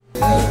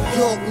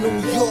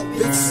York,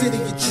 big city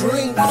of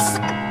dreams.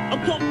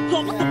 I'm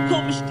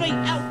coming straight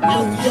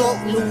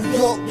out. New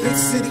York, big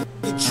city of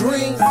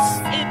dreams.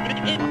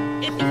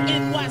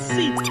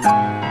 NYC.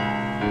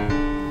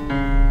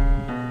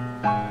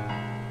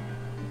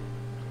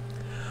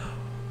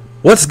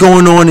 What's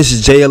going on? This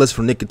is Jay Ellis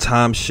from Nick of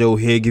Time Show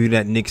here, give you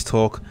that Knicks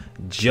talk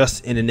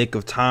just in the nick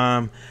of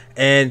time.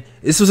 And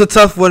this was a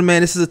tough one,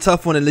 man. This is a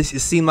tough one. At least it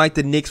seemed like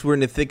the Knicks were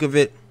in the thick of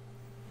it.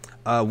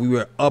 We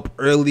were up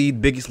early.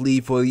 Biggest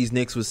lead for these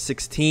Knicks was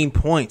 16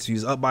 points. We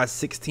was up by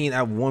 16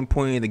 at one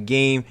point in the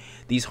game.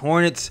 These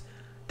Hornets,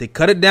 they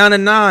cut it down to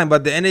 9. But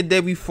at the end of the day,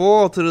 we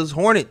fall to those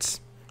Hornets,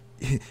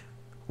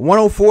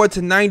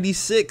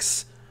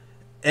 104-96.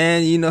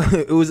 And you know,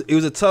 it was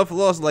a tough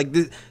loss. Like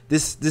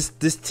this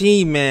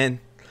team, man.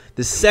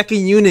 The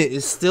second unit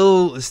is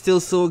still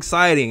so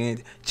exciting.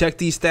 And check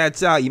these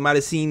stats out. You might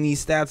have seen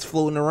these stats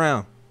floating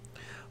around.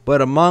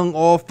 But among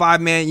all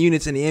 5-man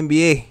units in the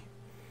NBA,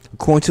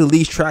 according to the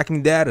league's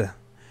tracking data,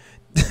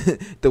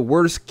 the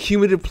worst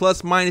cumulative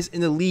plus minus in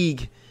the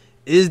league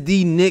is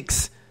the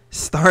Knicks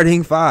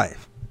starting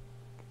 5.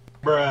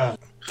 Bruh.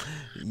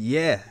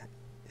 Yeah,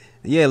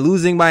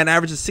 losing by an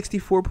average of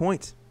 64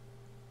 points.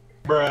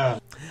 Bruh.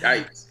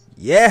 Yikes.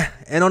 Yeah,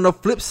 and on the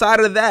flip side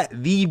of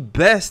that, the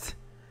best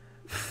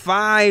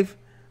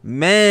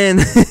 5-man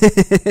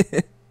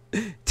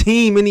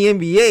team in the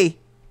NBA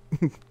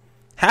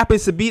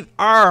happens to beat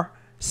our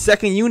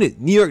second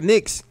unit, New York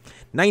Knicks.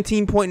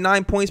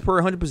 19.9 points per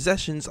 100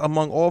 possessions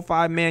among all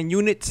 5-man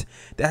units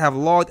that have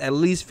logged at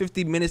least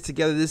 50 minutes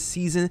together this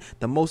season.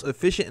 The most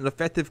efficient and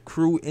effective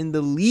crew in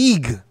the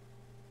league.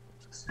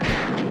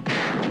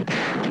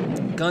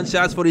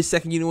 Gunshots for the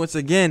second unit once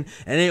again,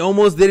 and they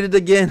almost did it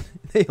again.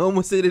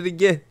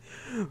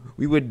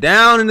 We were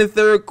down in the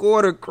third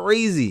quarter.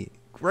 Crazy.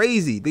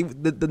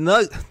 The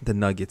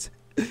Nuggets,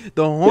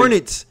 the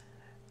Hornets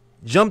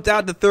jumped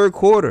out the third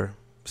quarter,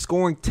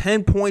 scoring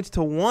 10 points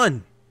to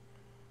 1.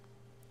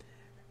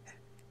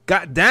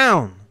 Got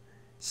down.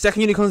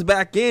 Second unit comes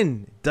back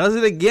in. Does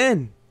it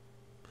again.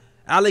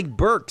 Alec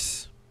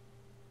Burks,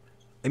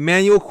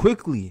 Emmanuel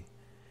Quickly,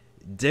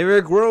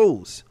 Derrick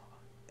Rose,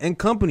 and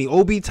company,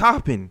 Obi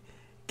Toppin,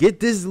 get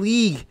this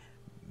lead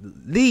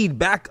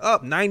back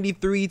up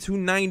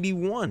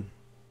 93-91.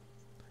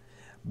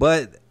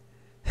 But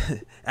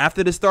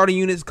after the starting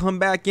units come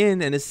back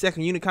in and the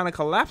second unit kind of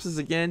collapses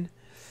again,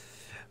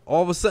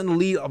 all of a sudden the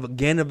lead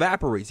again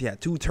evaporates. He had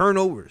 2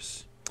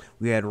 turnovers.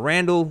 We had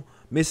Randall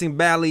missing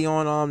badly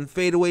on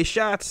fadeaway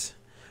shots.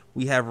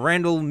 We have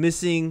Randall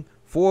missing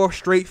 4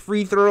 straight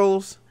free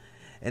throws.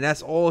 And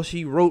that's all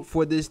she wrote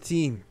for this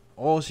team.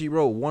 All she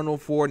wrote,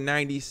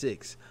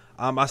 104-96.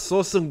 I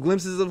saw some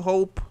glimpses of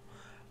hope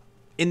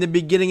in the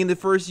beginning in the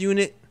first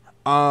unit.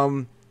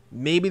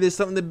 Maybe there's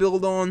something to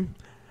build on.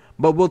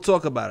 But we'll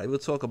talk about it.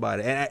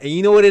 And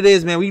you know what it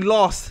is, man. We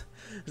lost.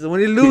 So when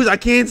they lose, I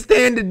can't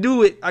stand to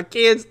do it. I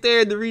can't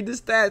stand to read the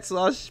stats. So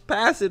I'll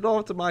pass it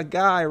off to my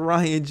guy,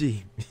 Ryan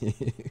G.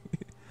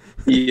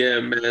 Yeah,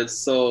 man.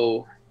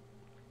 So,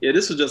 yeah,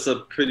 this was just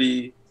a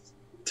pretty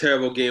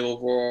terrible game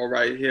overall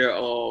right here.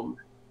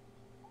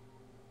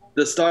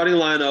 The starting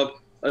lineup,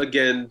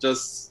 again,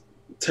 just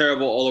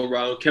terrible all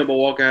around. Kemba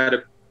Walker had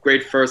a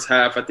great first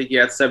half. I think he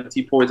had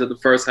 17 points in the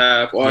first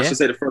half. Or I should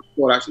say the first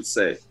quarter, I should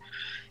say.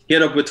 He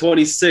ended up with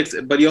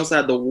 26, but he also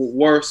had the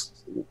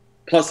worst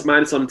plus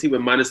minus on the team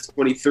with minus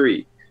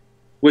 23,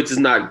 which is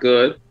not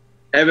good.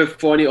 Evan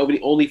Fournier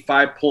only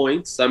 5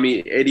 points. I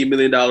mean, $80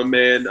 million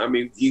man. I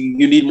mean,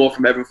 you need more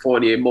from Evan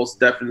Fournier,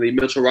 most definitely.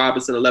 Mitchell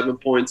Robinson, 11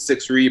 points,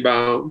 6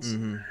 rebounds.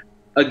 Mm-hmm.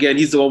 Again,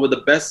 he's the one with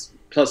the best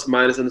plus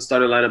minus in the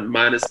starting lineup,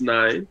 minus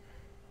 9.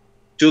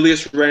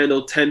 Julius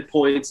Randle, 10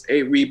 points,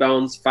 8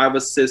 rebounds, 5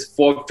 assists,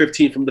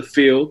 4-15 from the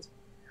field.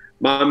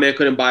 My man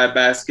couldn't buy a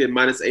basket,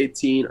 minus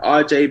 18.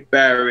 RJ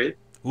Barrett.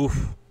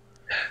 Oof.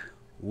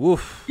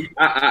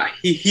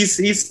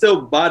 He's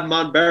still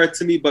Bodman Barrett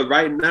to me, but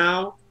right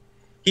now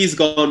he's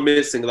gone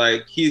missing.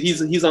 Like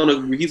he's on a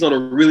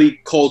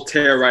really cold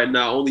tear right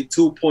now. Only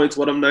 2 points,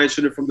 1 of 9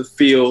 shooting from the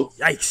field.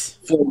 Yikes.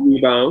 4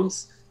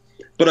 rebounds.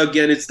 But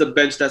again, it's the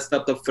bench that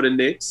stepped up for the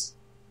Knicks.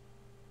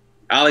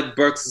 Alec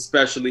Burks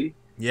especially.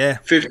 Yeah.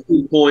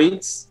 15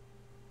 points,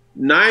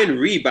 9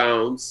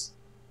 rebounds,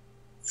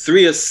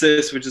 3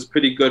 assists, which is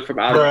pretty good from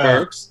Alec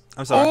Burks.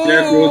 I'm sorry.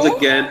 Derrick Rose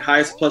again,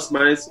 highest plus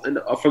minus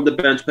from the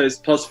bench players,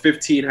 plus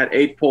 15, had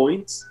 8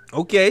 points.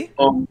 Okay.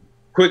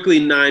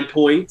 Quickly 9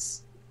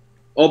 points.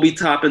 Obi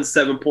Toppin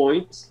 7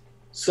 points.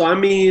 So I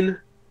mean,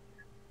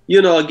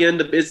 you know,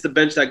 again, it's the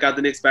bench that got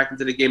the Knicks back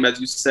into the game, as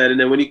you said. And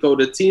then when you go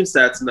to team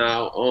stats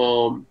now,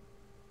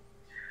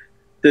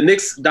 the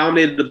Knicks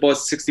dominated the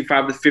Bucks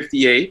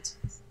 65-58,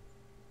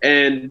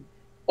 and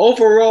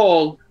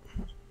overall,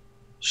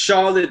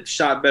 Charlotte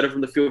shot better from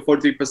the field,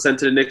 43%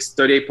 to the Knicks,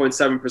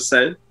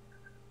 38.7%.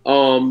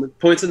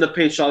 Points in the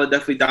paint, Charlotte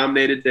definitely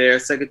dominated there.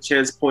 Second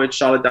chance points,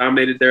 Charlotte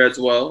dominated there as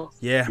well.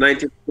 Yeah.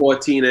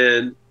 19-14,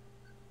 and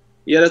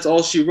yeah, that's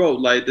all she wrote.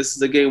 Like, this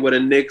is a game where the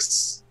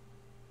Knicks,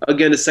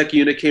 again, the second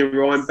unit came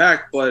rolling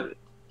back, but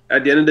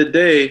at the end of the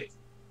day,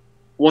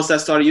 once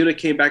that starting unit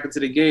came back into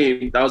the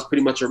game, that was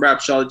pretty much a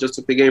wrap. Charlotte just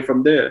took the game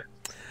from there.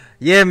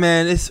 Yeah,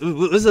 man. It's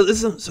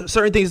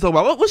certain things to talk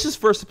about. Let's just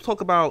first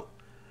talk about.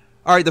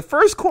 All right, the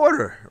first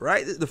quarter,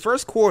 right? The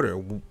first quarter.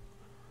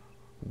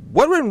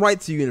 What went right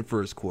to you in the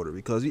first quarter?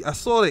 Because I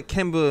saw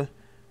Kemba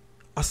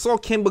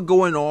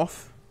going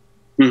off.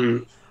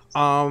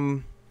 Mm-hmm.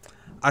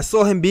 I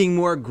saw him being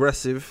more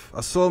aggressive.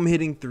 I saw him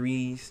hitting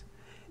threes,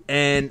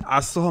 and I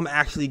saw him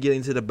actually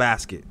getting to the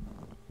basket.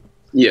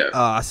 Yeah.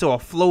 I saw a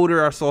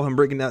floater. I saw him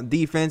breaking down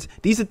defense.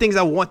 These are things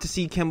I want to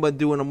see Kemba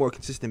do on a more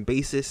consistent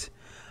basis.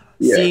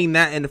 Yeah. Seeing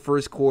that in the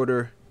first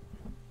quarter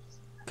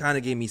kind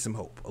of gave me some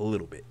hope a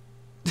little bit.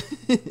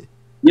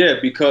 Yeah,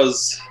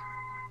 because,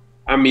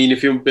 I mean,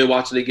 if you've been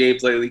watching the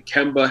games lately,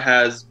 Kemba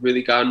has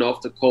really gotten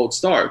off the cold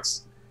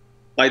starts.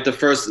 Like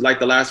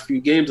the last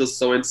few games or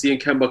so, and seeing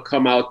Kemba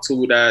come out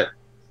to that,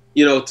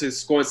 to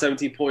scoring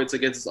 17 points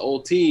against his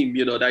old team,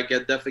 that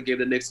definitely gave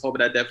the Knicks hope,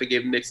 and that definitely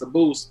gave the Knicks a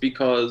boost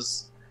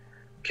because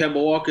Kemba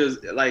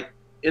Walker's, like,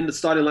 in the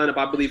starting lineup,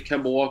 I believe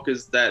Kemba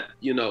Walker's that,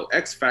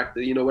 X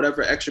factor,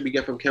 whatever extra we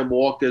get from Kemba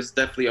Walker is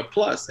definitely a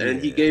plus, and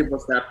he gave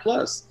us that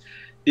plus.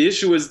 The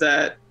issue is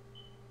that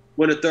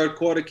when the third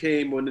quarter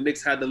came, when the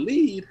Knicks had the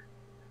lead,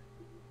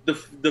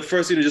 the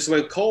first unit just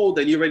went cold,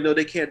 and you already know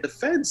they can't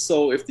defend.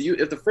 So if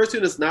the first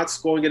unit is not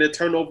scoring and they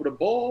turn over the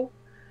ball,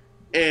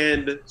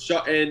 and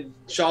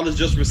Charlotte's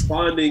just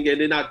responding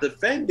and they're not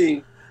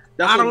defending,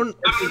 Everything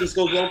just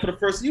goes wrong for the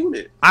first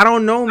unit. I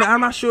don't know, man.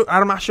 I'm not sure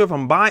if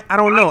I'm buying. I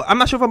don't know. I'm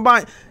not sure if I'm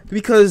buying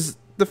because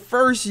the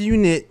first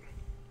unit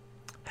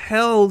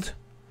held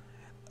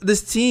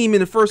this team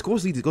in the first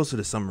quarter. Let's go to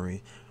the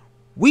summary.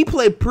 We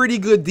played pretty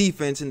good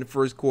defense in the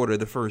first quarter.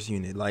 The first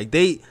unit, like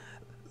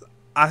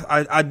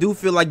I do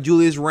feel like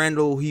Julius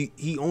Randle. He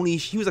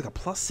was like a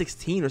plus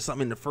 16 or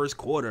something in the first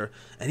quarter,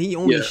 and he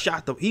only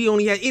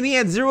he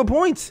had 0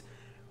 points.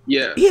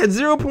 Yeah, he had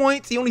 0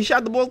 points. He only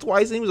shot the ball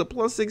twice, and he was a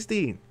plus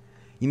 16.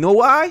 You know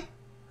why?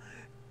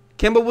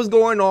 Kemba was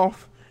going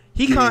off.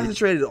 He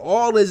concentrated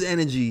all his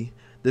energy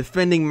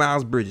defending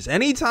Miles Bridges.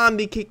 Anytime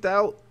they kicked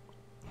out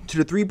to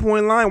the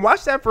 3-point line,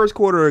 watch that first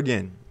quarter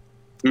again.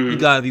 You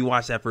gotta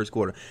watch that first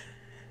quarter.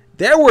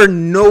 There were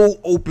no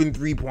open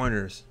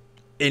 3-pointers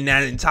in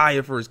that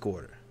entire first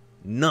quarter.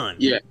 None.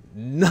 Yeah.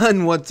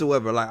 None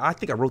whatsoever. Like, I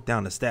think I wrote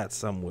down the stats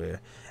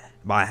somewhere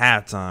by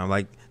halftime.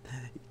 Like,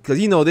 because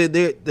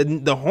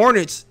the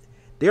Hornets,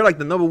 they're like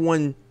the number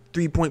one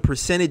 3-point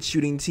percentage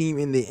shooting team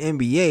in the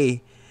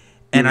NBA,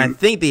 and I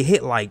think they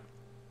hit like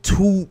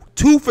two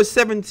for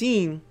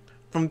 17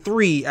 from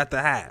 3 at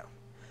the half.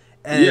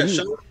 And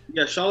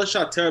Charlotte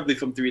shot terribly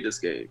from 3 this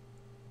game.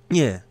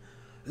 Yeah,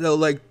 so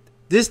like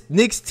this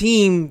Knicks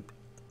team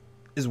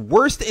is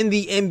worst in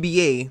the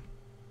NBA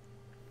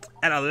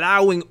at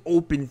allowing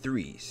open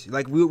threes.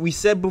 Like we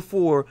said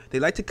before, they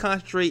like to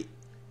concentrate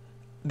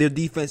their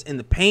defense in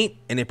the paint,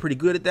 and they're pretty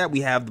good at that.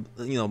 We have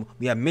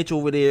Mitch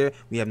over there.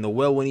 We have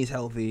Noel when he's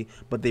healthy,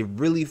 but they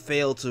really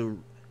fail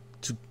to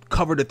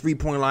cover the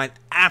 3-point line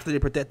after they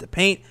protect the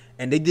paint,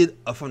 and they did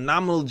a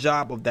phenomenal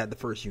job of that, the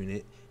first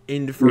unit,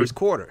 in the first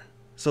quarter.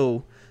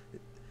 So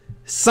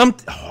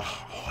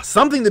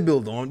something to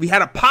build on. We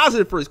had a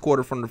positive first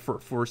quarter from the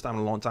first time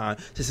in a long time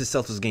since the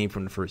Celtics game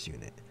from the first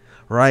unit,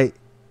 right?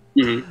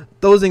 Mm-hmm.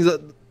 Those things.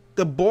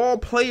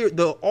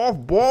 The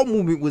off-ball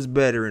movement was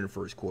better in the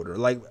first quarter.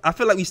 Like, I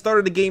feel like we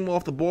started the game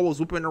off, the ball was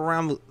whipping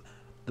around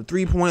the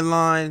 3-point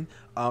line.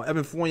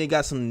 Evan Fournier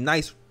got some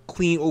nice,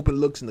 clean, open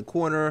looks in the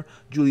corner.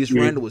 Julius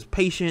Randle was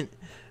patient.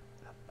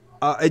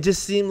 It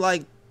just seemed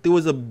like there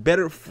was a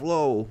better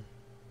flow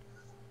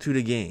to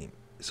the game.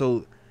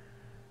 So,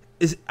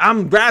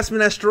 I'm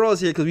grasping at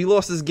straws here because we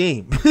lost this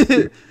game.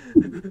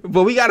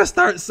 But we got to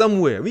start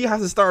somewhere. We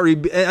have to start.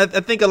 I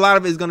think a lot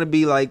of it is going to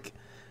be like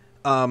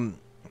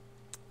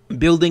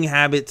building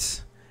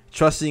habits,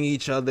 trusting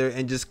each other,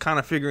 and just kind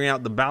of figuring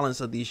out the balance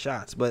of these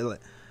shots.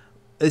 But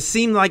it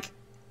seemed like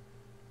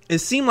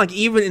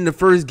even in the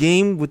first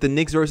game with the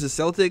Knicks versus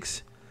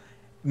Celtics,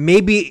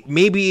 maybe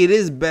it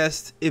is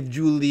best if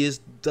Julius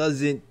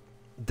doesn't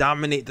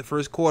dominate the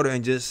first quarter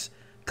and just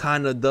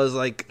kind of does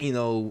like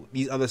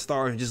these other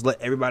stars and just let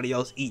everybody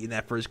else eat in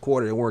that first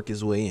quarter and work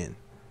his way in.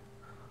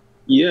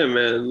 Yeah,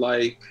 man.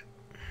 Like,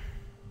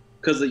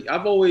 because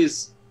I've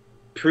always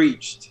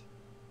preached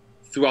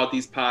throughout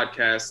these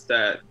podcasts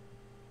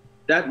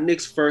that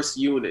Knicks first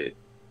unit,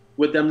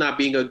 with them not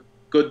being a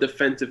good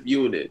defensive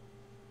unit,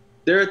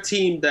 they're a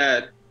team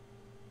that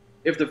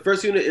if the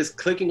first unit is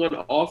clicking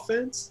on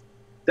offense,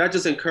 that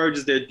just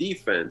encourages their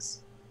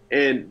defense.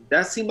 And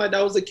that seemed like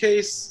that was the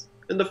case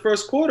in the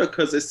first quarter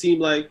because it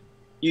seemed like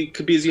you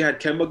had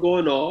Kemba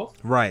going off.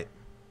 Right.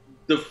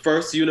 The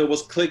first unit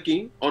was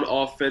clicking on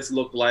offense,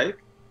 looked like.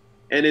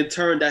 And in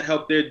turn, that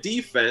helped their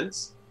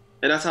defense.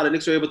 And that's how the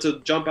Knicks were able to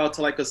jump out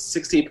to like a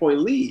 16-point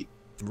lead.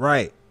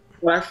 Right.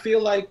 But I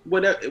feel like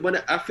whenever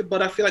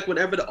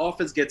the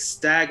offense gets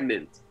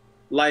stagnant,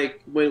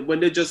 like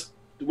when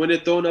they're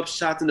throwing up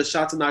shots and the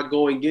shots are not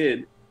going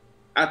in,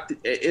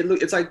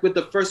 it's like with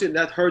the first unit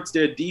that hurts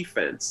their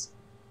defense.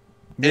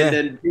 Yeah.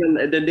 And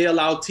then they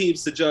allow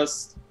teams to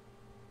just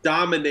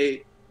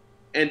dominate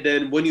and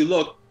then when you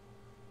look,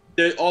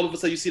 all of a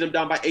sudden you see them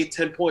down by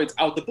 8-10 points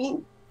out the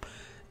blue.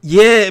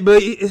 Yeah,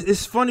 but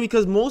it's funny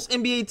because most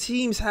NBA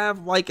teams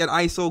have like an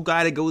ISO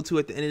guy to go to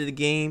at the end of the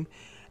game,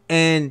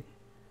 and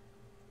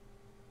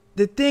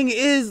the thing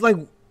is, like,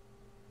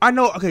 I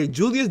know, okay,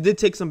 Julius did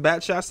take some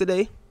bad shots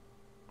today,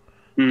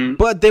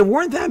 but there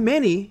weren't that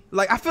many.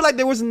 Like, I feel like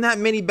there wasn't that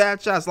many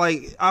bad shots.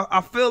 Like,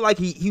 I feel like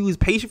he was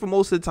patient for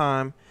most of the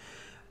time,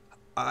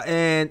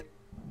 and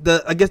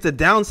I guess the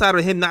downside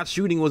of him not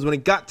shooting was when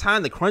it got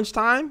time, the crunch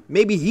time.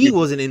 Maybe he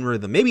wasn't in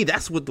rhythm. Maybe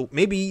that's what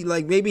maybe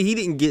he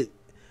didn't get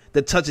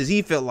the touches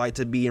he felt like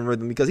to be in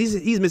rhythm because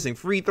he's missing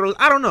free throws.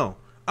 I don't know.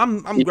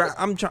 I'm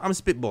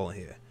spitballing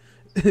here.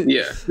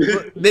 Yeah.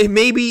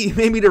 maybe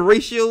the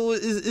ratio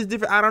is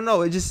different. I don't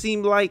know. It just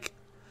seemed like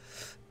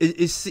it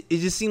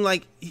just seemed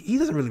like he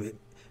doesn't really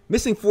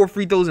missing 4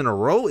 free throws in a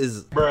row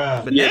is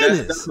bananas. Yeah,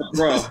 that's a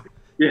bro.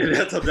 Yeah,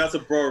 that's a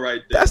bro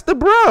right there. That's the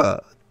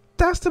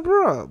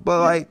bruh. But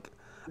like,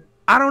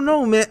 I don't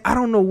know, man. I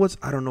don't know what's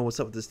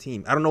up with this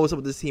team. I don't know what's up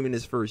with this team in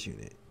this first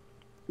unit.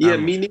 Yeah,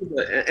 me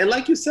neither. And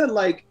like you said,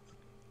 like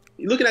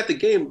looking at the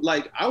game,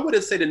 like I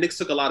wouldn't say the Knicks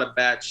took a lot of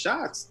bad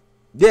shots.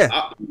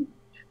 Yeah.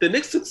 The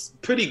Knicks took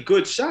pretty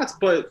good shots,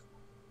 but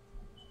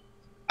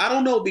I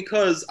don't know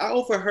because I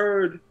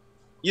overheard,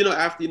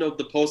 after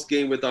the post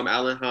game with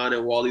Alan Hahn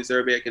and Wally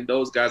Zerbiak and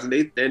those guys, and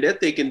they're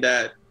thinking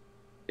that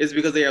it's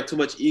because they have too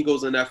much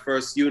egos in that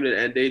first unit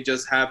and they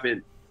just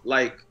haven't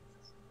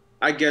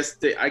I guess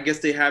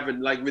they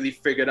haven't like really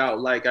figured out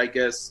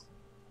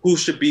who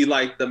should be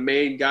like the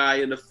main guy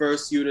in the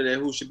first unit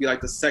and who should be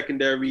like the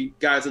secondary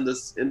guys in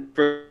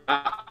first.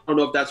 I don't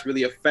know if that's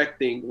really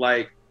affecting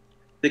like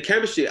the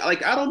chemistry.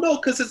 Like, I don't know,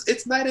 because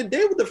it's night and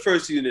day with the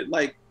first unit.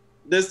 Like,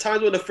 there's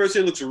times when the first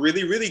unit looks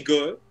really, really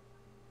good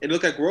and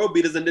look like world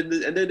beaters, and then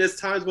there's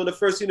times when the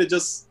first unit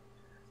just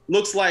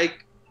looks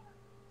like,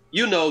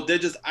 they're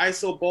just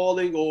iso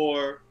balling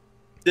or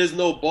there's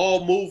no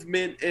ball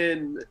movement.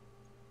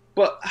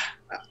 But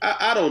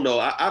I don't know.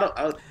 I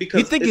don't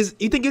because you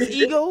think it's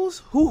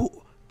egos? Who?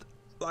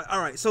 Like, all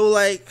right. So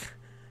like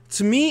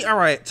to me,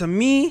 if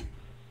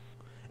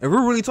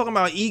we're really talking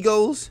about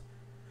egos.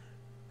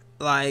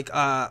 Like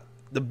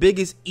the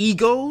biggest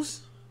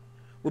egos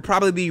would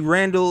probably be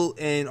Randall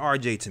and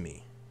RJ to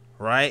me,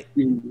 right?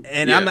 And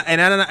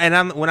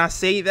yeah. When I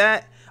say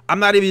that, I'm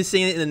not even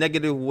saying it in a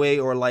negative way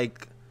or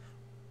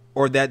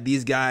that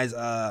these guys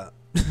are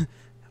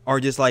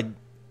just like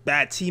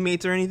bad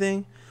teammates or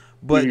anything.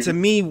 But to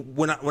me,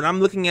 when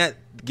I'm looking at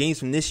games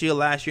from this year,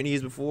 last year, and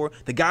years before,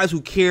 the guys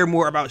who care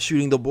more about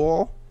shooting the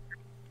ball,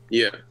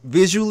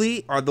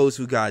 visually, are those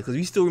two guys. Because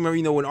you still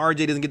remember, when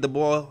RJ doesn't get the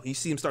ball, you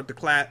see him start to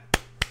clap.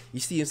 You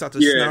see him start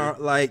to snarl.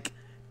 Like,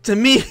 to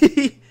me,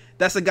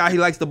 that's a guy who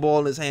likes the ball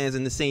in his hands,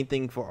 and the same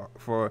thing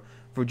for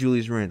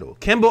Julius Randle.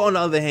 Kemba, on the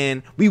other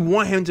hand, we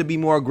want him to be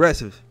more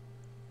aggressive.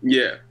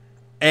 Yeah.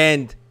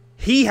 And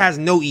he has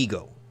no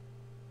ego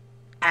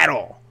at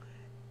all.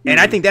 And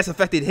I think that's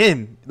affected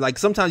him. Like,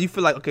 sometimes you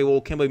feel like, okay,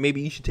 well, Kemba,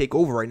 maybe you should take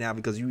over right now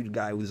because you're the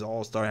guy who's an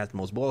all-star, has the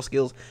most ball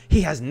skills.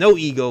 He has no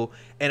ego.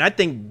 And I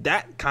think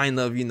that kind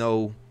of,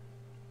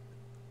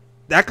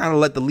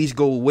 let the leash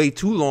go way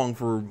too long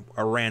for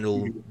a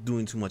Randall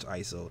doing too much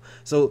ISO.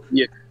 So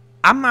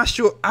I'm not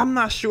sure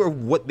if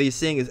what they're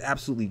saying is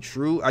absolutely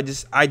true. I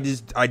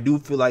do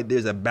feel like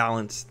there's a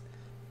balance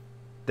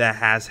that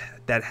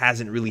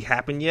hasn't really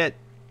happened yet.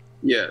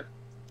 Yeah.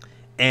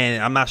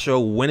 And I'm not sure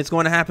when it's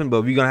going to happen,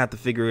 but we're going to have to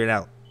figure it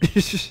out.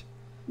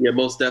 Yeah,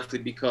 most definitely,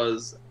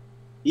 because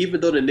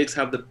even though the Knicks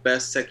have the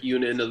best second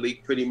unit in the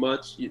league pretty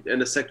much, and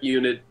the second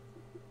unit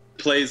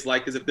plays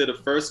like as if they're the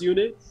first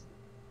unit,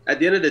 at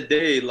the end of the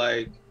day,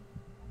 like,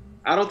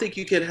 I don't think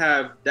you can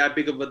have that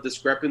big of a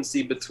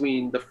discrepancy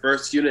between the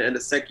first unit and the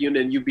second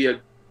unit and you be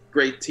a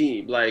great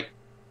team. Like,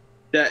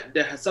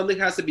 something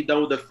has to be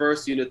done with the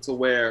first unit to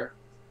where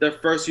the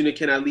first unit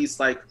can at least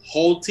like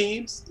hold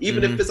teams,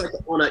 even if it's like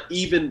on an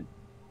even,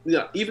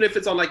 even if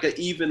it's on like an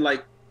even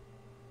like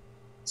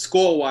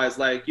score wise,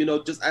 like,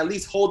 just at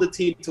least hold the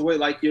team to where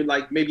like you're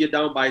like maybe you're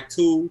down by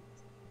 2,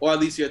 or at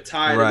least you're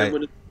tied, right. And then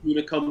when the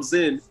unit comes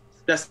in,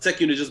 that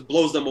second unit just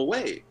blows them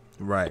away.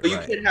 Right. But you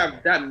can't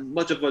have that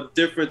much of a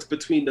difference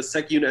between the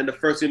second unit and the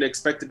first unit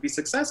expect to be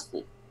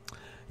successful.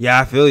 Yeah,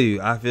 I feel you.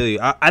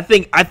 I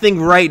think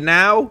right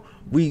now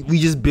we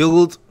just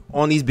build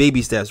on these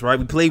baby steps, right?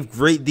 We played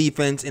great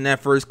defense in that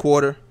first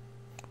quarter.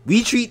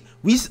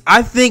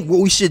 I think what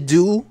we should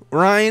do,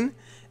 Ryan,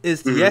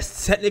 is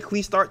yes,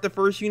 technically start the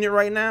first unit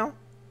right now.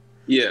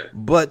 Yeah.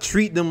 But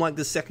treat them like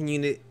the second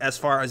unit as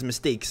far as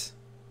mistakes.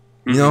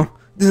 You know?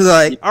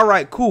 Like, all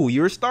right, cool,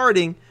 you're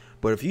starting,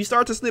 but if you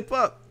start to slip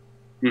up,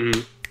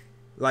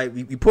 like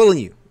we pulling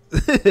you.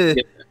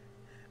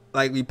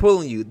 Like we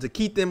pulling you to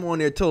keep them on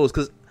their toes.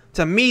 Because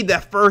to me,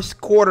 that first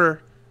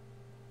quarter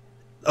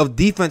of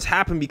defense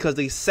happened because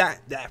they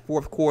sat that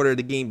fourth quarter of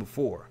the game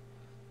before.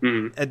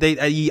 And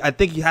I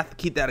think you have to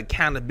keep that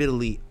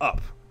accountability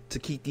up to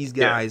keep these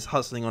guys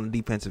hustling on the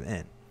defensive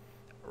end.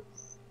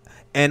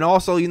 And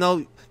also, we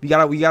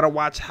gotta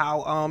watch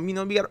how we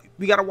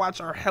gotta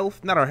watch our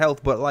health, not our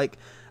health, but like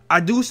I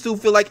do still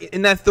feel like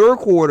in that third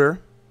quarter,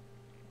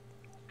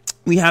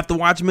 we have to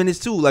watch minutes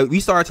too. Like we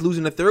started to lose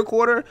in the third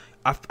quarter.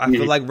 I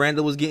feel like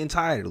Randall was getting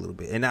tired a little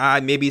bit,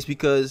 and maybe it's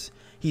because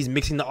he's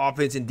mixing the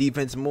offense and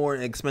defense more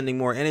and expending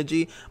more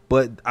energy.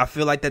 But I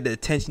feel like that the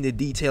attention to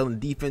detail and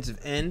defensive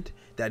end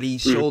that he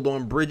showed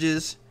on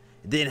Bridges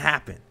didn't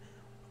happen.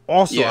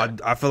 Also,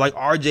 I feel like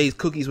RJ's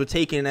cookies were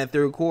taken in that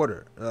third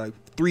quarter.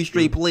 3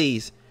 straight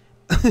plays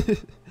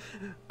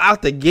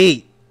out the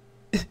gate.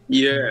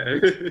 Yeah.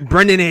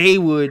 Brendan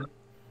Haywood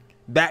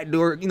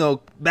backdoor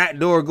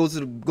goes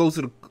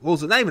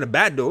to not even a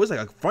back door. It was like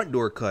a front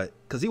door cut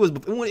because he went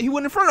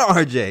in front of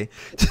RJ.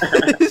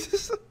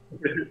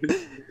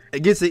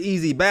 It gets an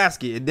easy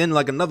basket, and then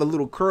like another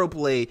little curl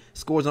play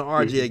scores on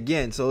RJ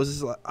again. So it's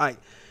just like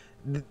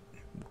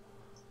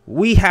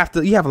you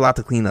have a lot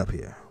to clean up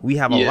here. We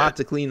have a lot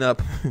to clean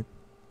up.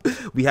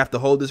 We have to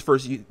hold this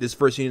first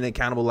unit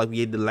accountable like we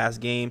did the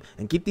last game,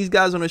 and keep these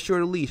guys on a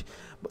shorter leash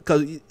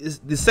because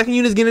the second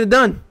unit's getting it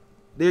done.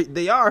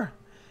 They are,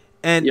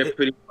 and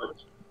pretty much.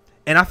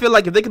 And I feel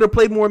like if they could have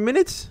played more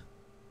minutes,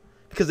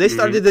 because they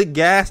started the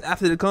gas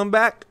after the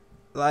comeback,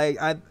 like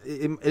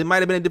it might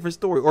have been a different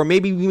story, or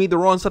maybe we made the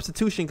wrong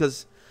substitution.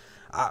 Because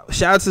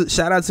shout out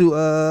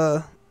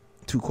to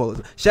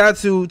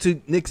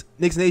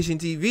Knicks Nation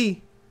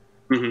TV.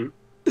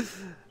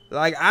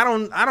 Like I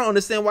don't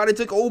understand why they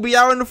took Obi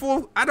out in the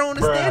fourth. I don't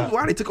understand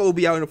why they took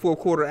Obi out in the fourth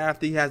quarter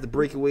after he has the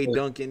breakaway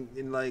dunk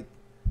and like.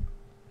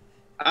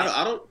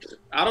 I don't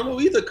know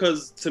either,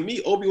 because to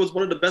me Obi was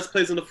one of the best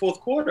players in the fourth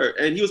quarter,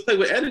 and he was playing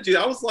with energy.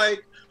 I was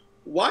like,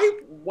 why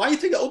you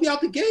taking Obi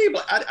out the game?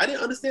 Like, I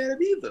didn't understand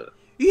it either.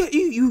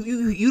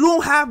 You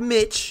don't have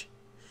Mitch.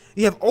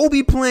 You have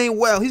Obi playing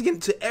well. He's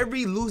getting to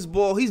every loose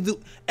ball.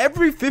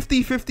 Every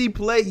 50-50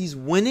 play he's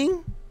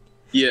winning.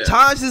 Yeah.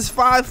 Taj has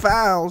 5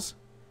 fouls.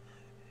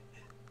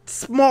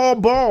 Small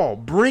ball.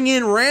 Bring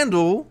in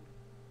Randall.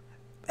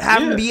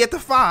 Have him be at the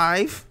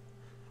 5.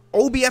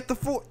 Obi at the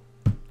 4.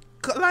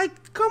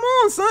 Like, come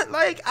on, son.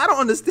 Like, I don't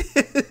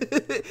understand.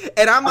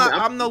 And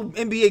I'm no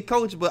NBA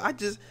coach, but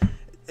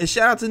and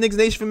shout out to Knicks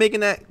Nation for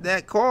making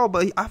that call.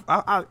 But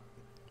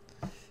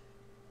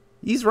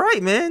he's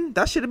right, man.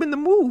 That should have been the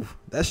move.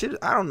 I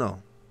don't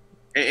know.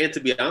 And to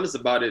be honest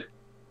about it,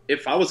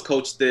 if I was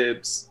Coach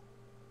Tibbs,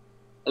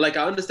 like,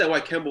 I understand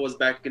why Kemba was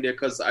back in there,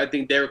 because I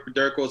think Derrick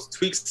Rose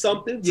tweaked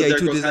something. So he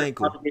tweaked his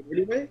ankle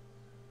anyway.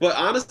 But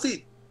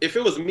honestly, if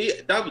it was me,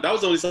 that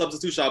was the only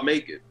substitution I'd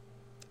make it.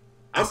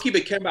 I'm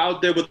keeping Kemba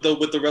out there with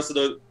the rest of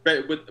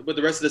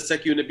the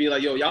second unit, being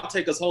like, yo, y'all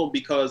take us home,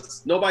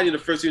 because nobody in the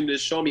first unit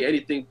is showing me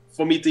anything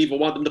for me to even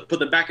want them to put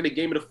them back in the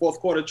game in the fourth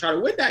quarter and try to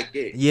win that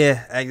game.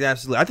 Yeah,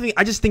 absolutely.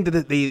 I just think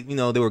that they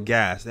were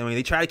gassed. I mean,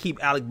 they try to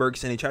keep Alec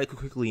Burks in. They try to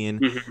quickly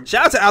in.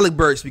 Shout out to Alec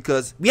Burks,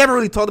 because we haven't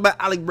really talked about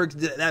Alec Burks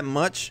that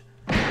much.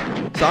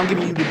 So I'm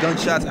giving you the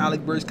gunshots,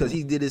 Alec Burks, because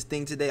he did his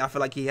thing today. I feel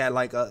like he had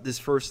like this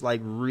first like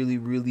really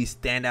really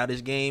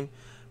standoutish game,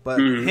 but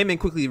him and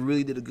Quickly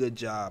really did a good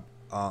job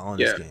on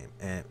this game.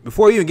 And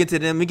before we even get to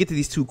them, we get to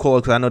these two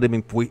calls, because I know they've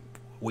been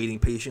waiting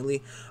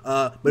patiently.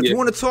 But if you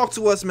want to talk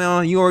to us,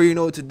 man, you already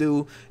know what to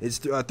do. It's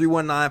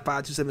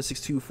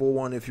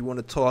 319-527-6241 if you want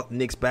to talk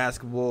Knicks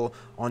basketball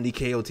on the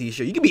KOT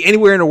show. You can be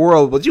anywhere in the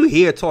world, but you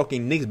here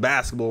talking Knicks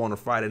basketball on a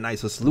Friday night.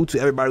 So salute to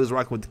everybody who's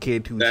rocking with the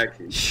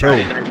KOT show.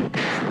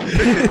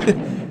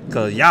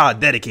 Because y'all are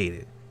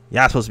dedicated.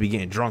 Y'all supposed to be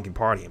getting drunk and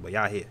partying, but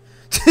y'all here.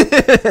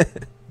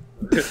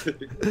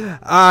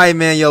 Alright,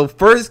 man, yo,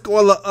 first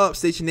caller up,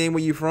 state your name,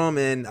 where you from,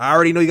 and I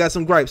already know you got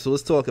some gripes, so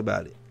let's talk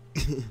about it.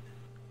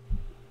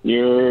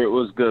 Yeah, it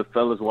was good,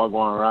 fellas.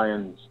 Wagwan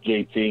Ryan's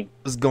JT.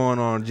 What's going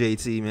on,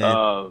 JT,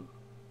 man?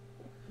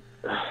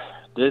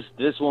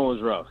 This one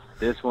was rough.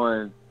 This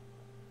one,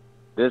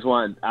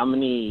 I'm gonna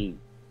need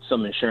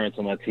some insurance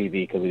on my TV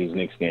because of these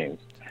Knicks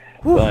games.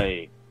 Whew.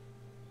 Like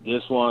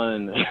this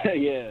one,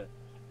 yeah.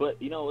 But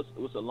you know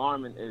what's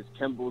alarming is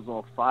Kemba was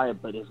on fire,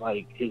 but it's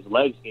like his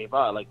legs gave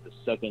out like the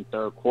second,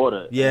 third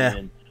quarter. Yeah.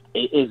 And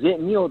is it,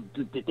 you know,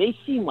 did they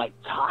seem like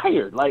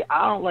tired? Like,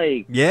 I don't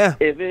like. Yeah.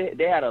 If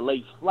they had a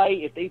late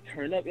flight, if they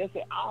turned up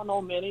yesterday, I don't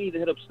know, man. They need to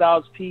hit up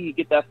Styles P,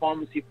 get that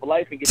pharmacy for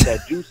life, and get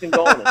that juicing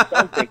going or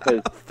something.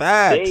 Because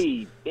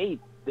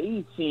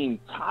they seem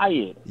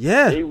tired.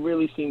 Yeah. They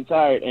really seem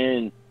tired,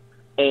 and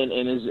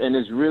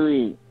it's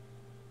really.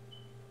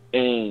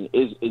 And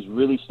is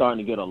really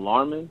starting to get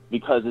alarming,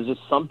 because it's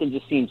just something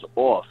just seems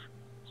off.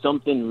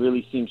 Something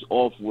really seems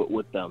off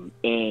with them.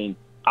 And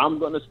I'm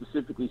going to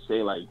specifically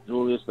say like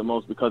Julius the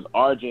most, because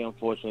RJ,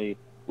 unfortunately,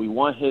 we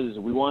want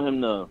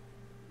him to.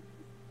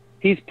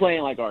 He's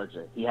playing like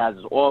RJ. He has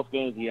his off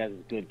games. He has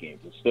his good games.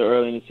 It's still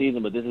early in the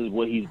season, but this is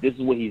what he's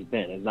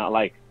been. It's not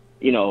like,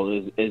 you know,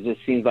 it just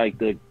seems like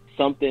the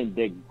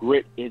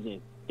grit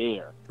isn't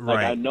there. Like,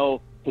 right. I know,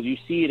 because you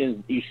see it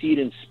in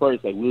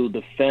spurts. Like, we'll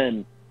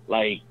defend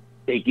like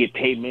they get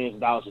paid millions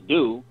of dollars to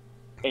do,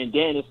 and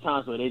then there's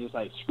times where they just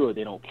like, screw it,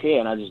 they don't care,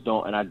 and I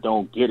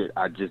don't get it.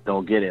 I just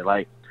don't get it.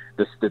 Like,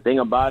 the thing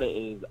about it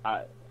is,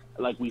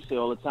 like we say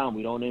all the time,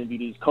 we don't envy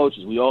these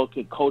coaches. We all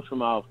could coach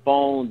from our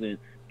phones and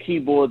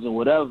keyboards and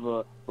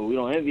whatever, but we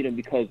don't envy them,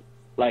 because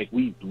like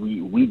we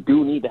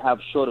do need to have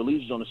shorter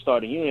leashes on the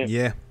starting unit.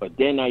 Yeah. But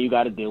then now you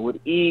got to deal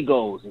with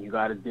egos, and you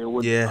got to deal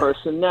with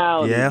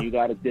personality. Yeah. You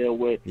got to deal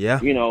with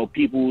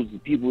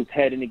people's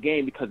head in the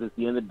game, because at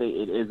the end of the day,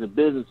 it is a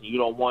business, and you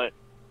don't want.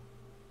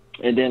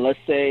 And then let's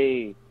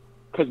say,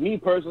 because me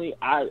personally,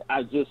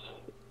 I just,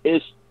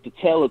 it's the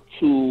tale of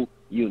two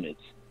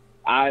units.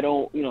 I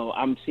don't,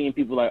 I'm seeing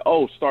people like,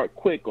 oh, start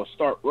quick or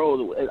start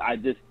roll. I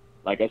just,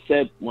 like I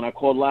said when I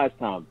called last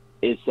time,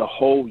 it's a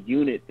whole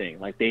unit thing.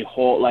 Like they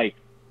hold, like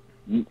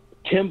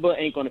Kimba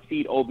ain't gonna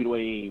feed Obi the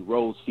way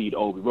Rose feed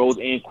Obi. Rose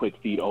and Quick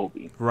feed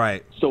Obi.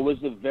 Right. So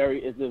it's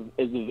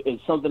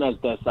something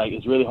that's like,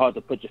 it's really hard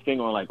to put your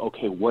finger on. Like,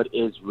 okay, what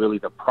is really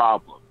the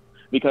problem?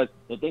 Because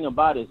the thing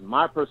about it is,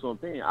 my personal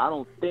opinion, I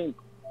don't think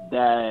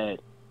that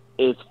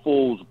it's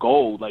fool's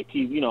gold. Like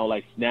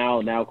like now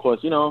of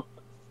course,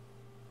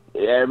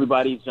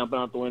 everybody's jumping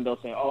out the window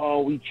saying, "Oh,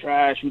 we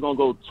trash. We're gonna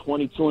go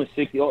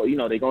 22-60."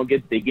 Oh,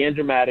 they getting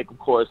dramatic. Of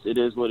course, it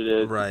is what it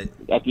is. Right.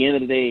 At the end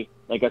of the day,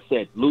 like I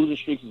said, losing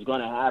streaks is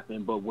gonna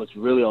happen. But what's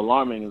really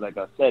alarming is, like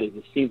I said, it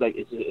seems like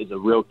it's a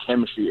real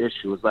chemistry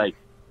issue. It's like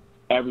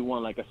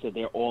everyone, like I said,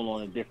 they're all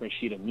on a different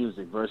sheet of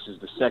music versus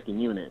the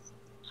second unit.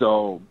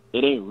 So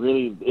it ain't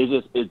really. It's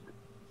just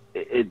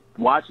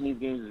watching these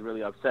games is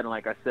really upsetting.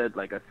 Like I said,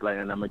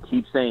 and I'm gonna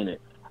keep saying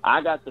it.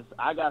 I got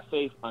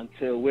faith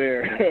until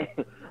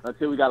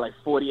until we got like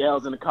 40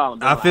 L's in the column.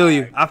 I feel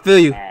you.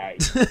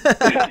 Right.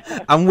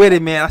 I'm with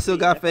it, man. I still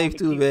got faith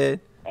too, man.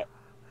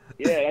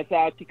 Yeah, that's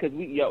how, because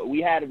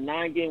we had a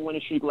 9-game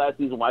winning streak last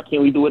season. Why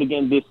can't we do it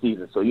again this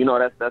season? So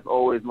that's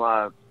always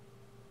my.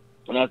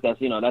 That's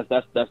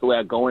the way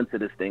I go into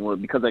this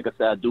thing. Because like I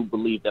said, I do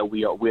believe that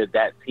we're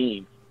that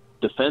team.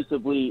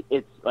 Defensively,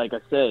 it's like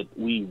I said,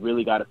 we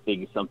really got to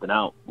figure something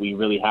out. We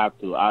really have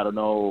to. I don't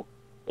know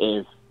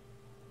if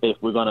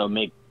we're gonna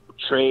make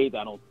trades.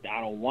 I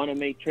don't want to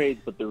make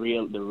trades, but the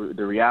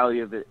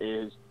reality of it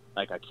is,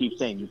 like I keep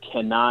saying, you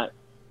cannot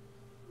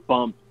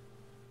bump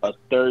a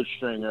third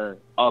stringer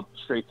up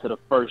straight to the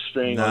first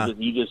string. Nah, or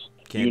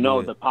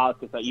the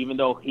politics. Like, even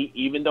though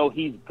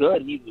he's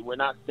good, we're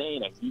not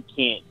saying that he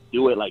can't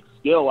do it like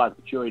skill wise,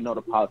 but you already know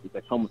the politics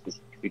that come with this.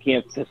 You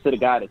can't sit a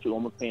guy that you're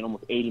almost paying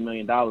almost $80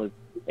 million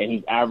and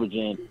he's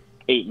averaging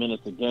 8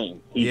 minutes a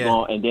game. He's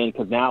going, and then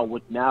because now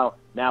what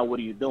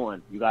are you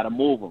doing? You got to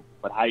move him.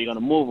 But how are you going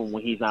to move him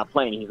when he's not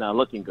playing? He's not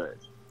looking good.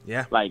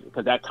 Yeah. Like,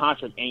 because that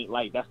contract ain't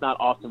like, that's not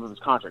Austin Rivers'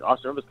 contract.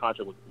 Austin Rivers'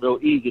 contract was real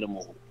easy to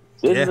move.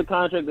 This is a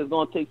contract that's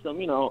going to take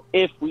some,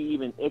 if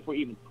we're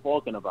even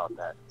talking about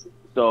that.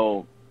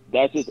 So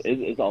that's just,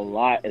 it's a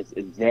lot. It's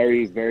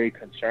very, very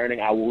concerning.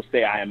 I will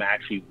say I am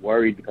actually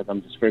worried, because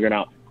I'm just figuring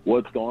out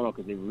what's going on,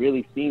 because it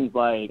really seems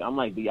like, I'm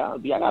like, do y'all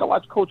got to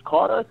watch Coach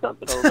Carter or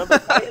something? Or remember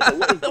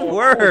what is going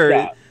Word.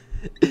 on?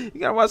 You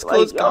got to watch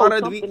Coach Carter.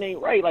 Something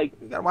ain't right. Like,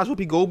 you got to watch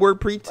Whoopi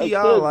Goldberg pre-TI.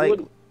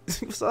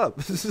 What's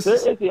up?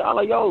 Seriously, I'm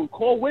like, yo,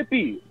 call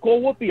Whoopi.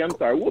 I'm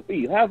sorry,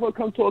 Whoopi. Have her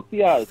come talk to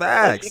y'all.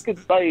 Facts. She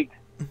could, like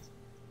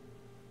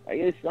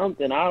it's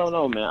something. I don't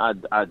know,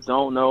 man. I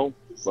don't know.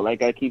 But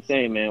like I keep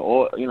saying, man,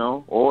 all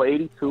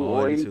 82,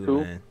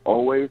 man.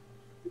 Always.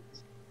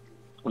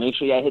 Make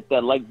sure y'all hit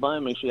that like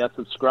button. Make sure y'all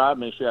subscribe.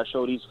 Make sure y'all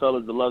show these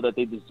fellas the love that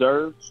they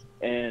deserve.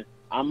 And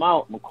I'm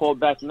out. I'm going to call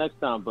back next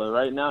time. But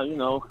right now,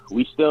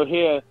 we still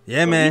here.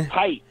 Yeah, man. We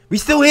tight. We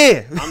still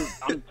here.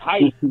 I'm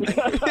tight.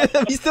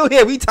 We still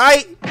here. We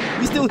tight.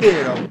 We still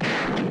here, though.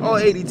 All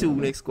 82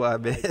 Knicks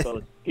squad, man. Right,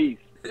 fellas. Peace.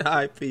 All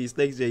right, peace.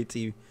 Thanks,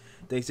 JT.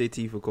 Thanks,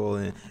 JT, for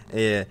calling.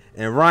 Yeah,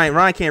 and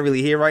Ryan can't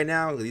really hear right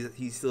now.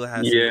 He still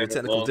has some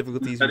technical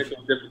difficulties.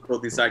 Technical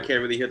difficulties, so I can't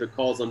really hear the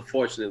calls,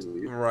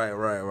 unfortunately.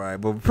 Right.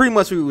 But pretty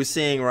much what we were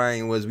saying,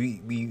 Ryan, was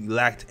we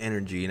lacked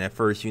energy, and that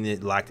first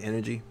unit lacked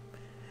energy.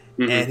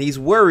 Mm-hmm. And he's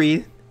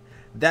worried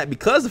that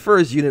because the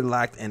first unit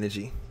lacked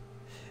energy,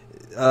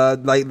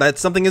 like that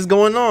something is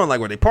going on. Like,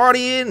 were they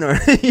partying, or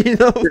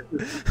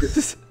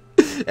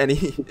and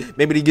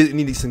maybe they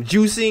needed some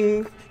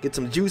juicing, get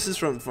some juices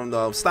from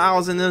the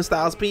Styles and them,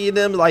 Styles P and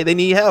them. Like, they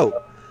need help.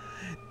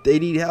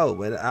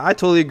 And I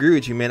totally agree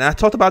with you, man. I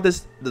talked about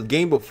this the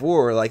game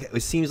before. Like,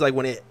 it seems like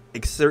when they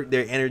exert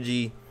their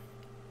energy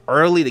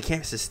early, they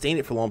can't sustain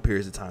it for long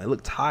periods of time. They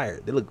look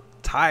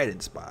tired. In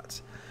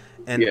spots.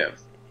 And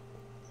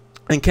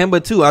And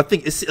Kemba too. I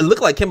think it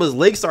looked like Kemba's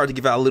legs started to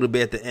give out a little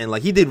bit at the end.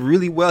 Like, he did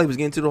really well. He was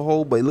getting to the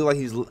hole, but it looked like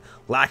he was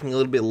lacking a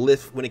little bit of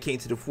lift when it came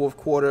to the fourth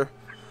quarter.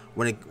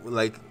 When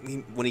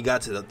he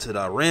got to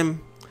the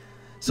rim.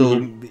 So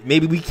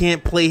maybe we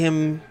can't play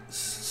him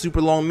super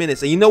long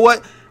minutes. And you know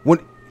what? When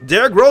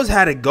Derrick Rose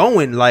had it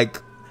going,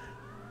 like,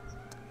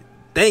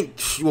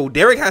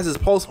 Derrick has his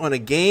pulse on a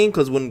game,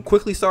 because when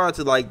Quickly started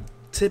to like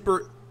tip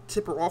her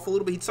off a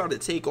little bit, he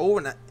started to take over.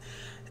 And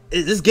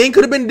this game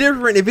could have been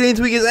different if he didn't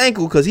tweak his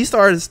ankle, because he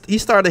started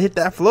to hit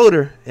that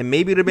floater, and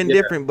maybe it would have been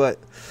different. But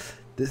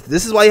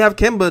this is why you have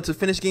Kemba to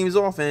finish games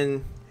off,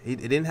 and it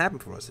didn't happen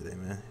for us today,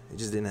 man. It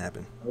just didn't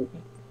happen.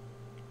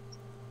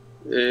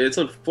 It's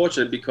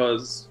unfortunate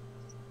because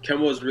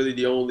Kemba was really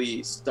the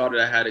only starter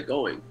that had it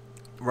going.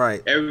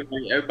 Right.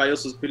 Everybody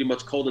else was pretty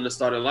much cold in the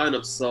starting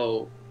lineup,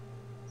 so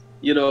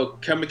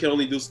Kemba can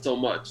only do so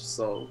much.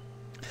 So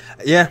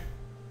Yeah.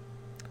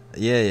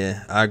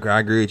 I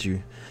agree with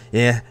you.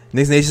 Yeah.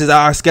 Knicks Nation says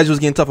our schedule's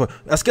getting tougher.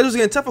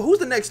 Who's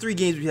the next 3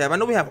 games we have? I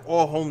know we have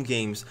all home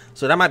games,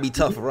 so that might be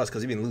tough for us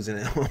because we've been losing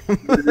at home.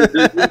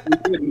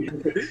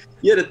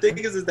 Yeah, the thing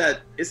is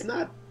that it's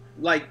not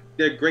like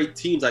they're great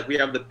teams. Like we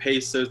have the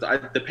Pacers.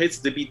 The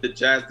Pacers they beat the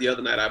Jazz the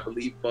other night, I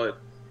believe, but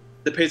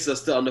the Pacers are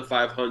still under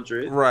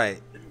 500.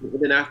 Right.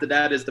 And then after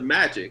that is the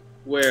Magic,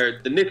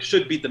 where the Knicks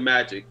should beat the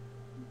Magic,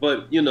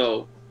 but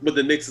but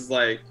the Knicks is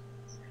like,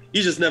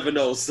 you just never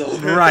know. So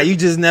right, you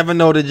just never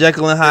know the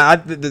Jekyll and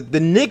Hyde. The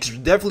Knicks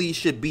definitely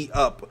should be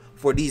up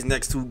for these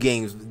next 2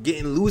 games.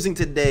 Losing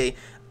today,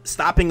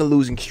 stopping a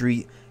losing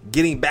streak,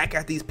 getting back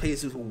at these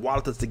Pacers who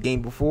walloped us the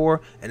game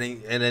before, and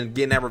then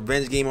getting that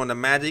revenge game on the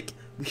Magic.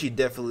 We should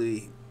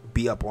definitely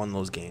be up on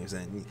those games.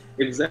 And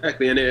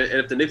exactly, and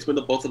if the Knicks win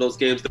both of those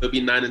games, they'll be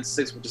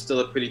 9-6, which is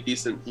still a pretty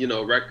decent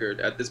record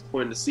at this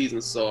point in the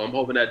season. So I'm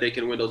hoping that they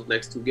can win those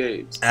next 2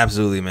 games.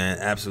 Absolutely, man.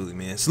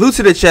 Salute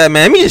to the chat,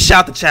 man. Let me just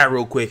shout the chat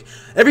real quick.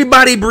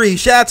 Everybody breathe.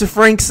 Shout out to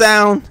Frank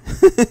Sound.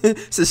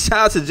 So shout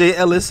out to Jay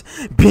Ellis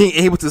being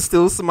able to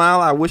still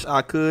smile. I wish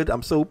I could.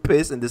 I'm so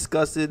pissed and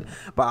disgusted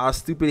by our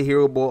stupid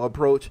hero ball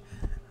approach.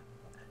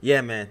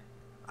 Yeah, man.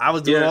 I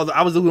was doing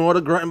all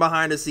the grunting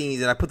behind the scenes,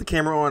 and I put the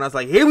camera on. I was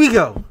like, "Here we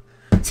go,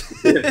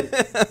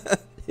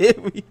 here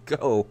we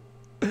go."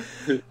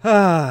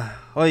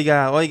 all you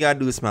gotta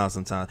do is smile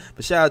sometimes.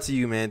 But shout out to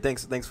you, man.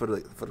 Thanks for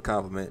the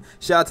compliment.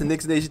 Shout out to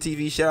Knicks Nation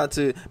TV. Shout out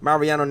to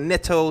Mariano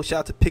Neto.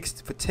 Shout out to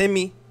Picks for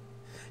Timmy.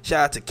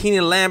 Shout out to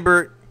Keenan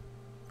Lambert.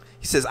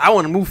 He says, "I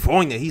want to move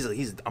Fournier.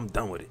 I'm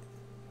done with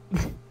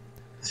it."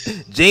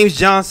 James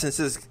Johnson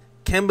says,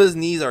 "Kemba's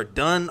knees are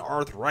done.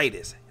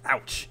 Arthritis.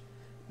 Ouch."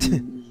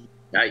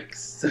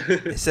 Yikes.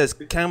 It says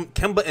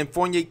Kemba and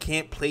Fournier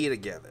can't play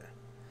together.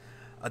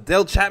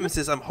 Adele Chapman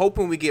says, "I'm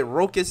hoping we get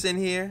Rokas in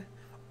here.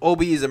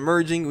 Obi is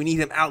emerging. We need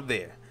him out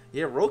there."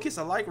 Yeah, Rokas.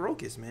 I like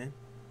Rokas, man.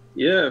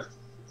 Yeah.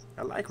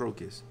 I like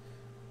Rokas.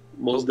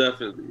 Most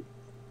definitely.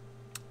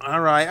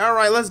 All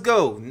right. Let's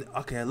go.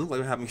 Okay, I look like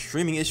we're having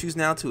streaming issues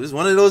now, too. It's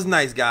one of those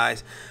nights,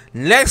 guys.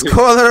 Next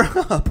caller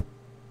up.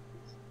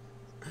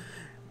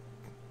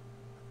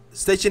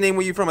 State your name,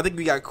 where you from. I think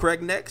we got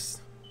Craig next.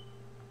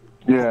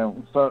 Yeah,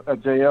 what's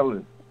up, Jay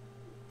Ellis?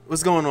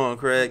 What's going on,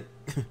 Craig?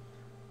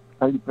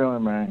 How you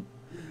feeling, man?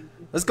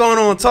 What's going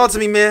on? Talk to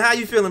me, man. How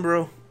you feeling,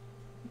 bro?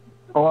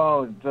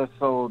 Well, just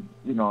so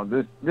you know,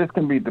 this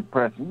can be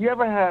depressing. You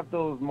ever have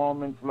those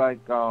moments like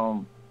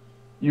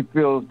you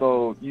feel as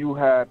though you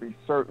have a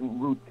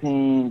certain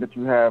routine that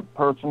you have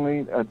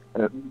personally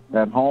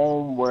at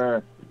home,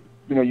 where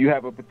you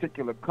have a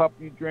particular cup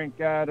you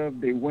drink out of,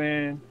 they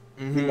win.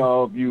 Mm-hmm.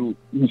 If you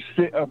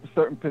sit up a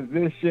certain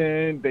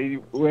position, they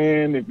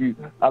win. If you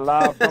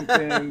allow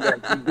something that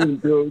you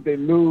didn't do, they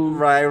lose.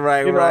 Right.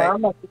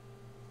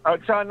 I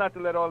try not to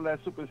let all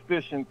that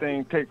superstition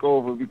thing take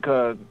over,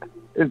 because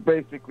it's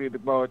basically the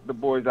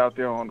boys out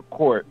there on the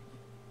court.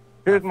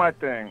 Here's my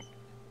thing.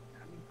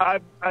 I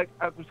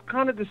was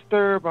kind of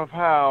disturbed of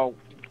how,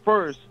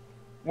 first,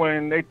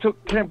 when they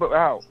took Kemba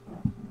out,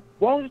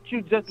 why don't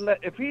you just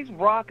if he's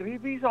rocking,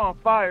 if he's on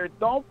fire,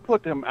 don't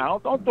put him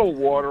out. Don't throw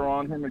water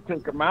on him and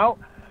take him out.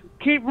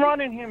 Keep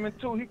running him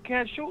until he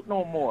can't shoot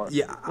no more.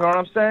 Yeah. You know what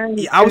I'm saying?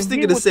 Yeah, I was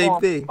thinking the same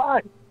thing.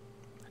 Fire.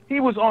 He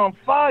was on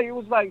fire. It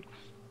was like,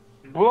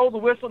 blow the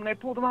whistle, and they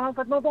pulled him out. I was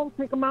like, no, don't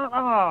take him out.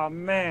 Oh,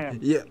 man.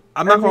 Yeah,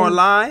 I'm not going to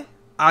lie.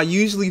 I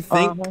usually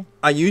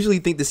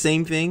think the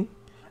same thing.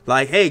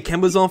 Like, hey,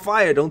 Kemba's on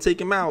fire. Don't take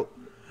him out.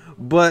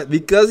 But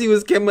because he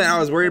was Kemba, I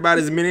was worried about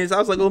his minutes. I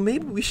was like, well,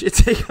 maybe we should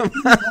take him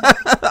out.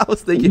 I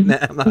was thinking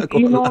that. I'm not going to lie.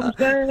 You know what I'm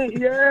saying?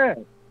 Yeah.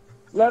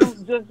 Let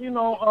him just, we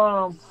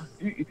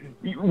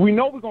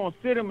know we're going to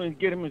sit him and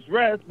get him his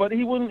rest, but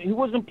he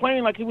wasn't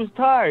playing like he was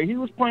tired. He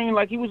was playing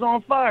like he was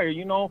on fire,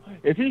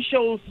 If he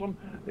shows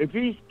if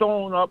he's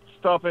throwing up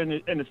stuff and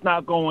it's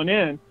not going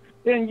in,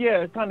 then, yeah,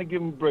 it's time to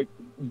give him a break.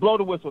 Blow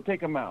the whistle,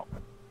 take him out.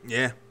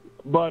 Yeah.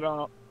 But,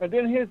 and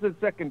then here's the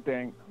second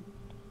thing.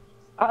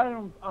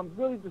 I'm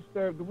really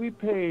disturbed that we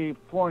paid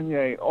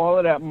Fournier all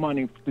of that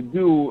money to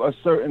do a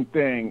certain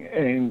thing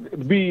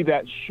and be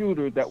that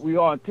shooter that we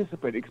all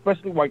anticipated,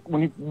 especially like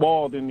when he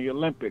balled in the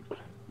Olympics.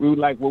 We were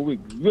like, we're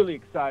really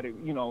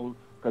excited,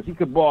 because he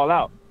could ball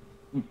out.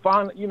 And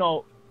finally,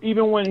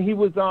 even when he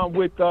was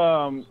with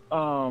who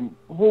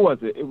was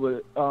it? It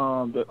was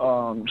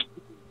the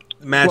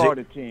Magic.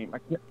 Florida team.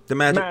 The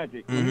Magic.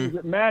 Magic. Mm-hmm. When he was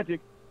at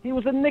Magic, he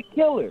was a Knick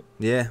killer.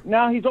 Yeah.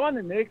 Now he's on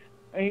the Knicks,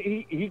 and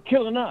he's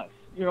killing us.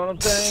 You know what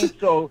I'm saying?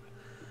 So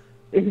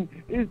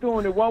he's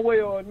doing it one way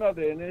or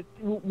another, and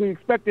we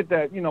expected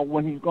that,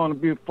 when he's going to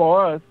be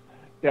for us,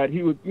 that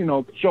he would,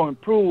 show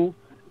improve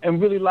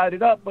and really light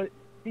it up. But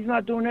he's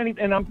not doing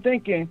anything. And I'm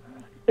thinking,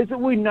 is it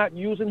we not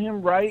using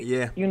him right?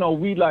 Yeah.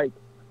 We like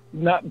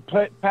not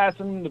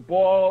passing him the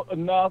ball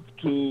enough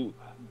to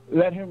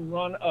let him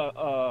run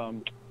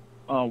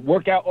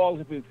work out all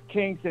of his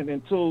kinks, and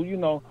until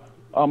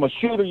a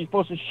shooter, you're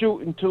supposed to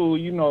shoot until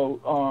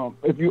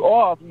if you're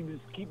off, you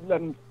just keep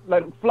letting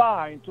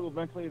fly until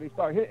eventually they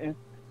start hitting.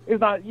 It's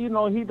not,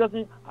 he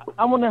doesn't.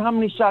 I wonder how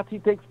many shots he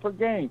takes per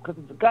game because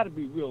it's got to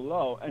be real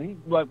low, and he's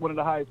like one of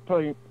the highest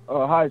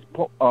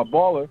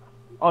baller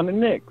on the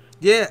Knicks.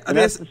 Yeah, and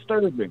that's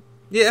disturbing.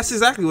 Yeah, that's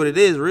exactly what it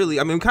is, really.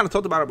 I mean, we kind of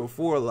talked about it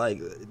before. Like,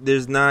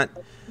 there's not,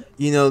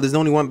 there's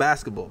only one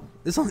basketball.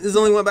 There's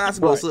only one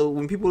basketball. Right. So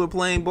when people are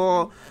playing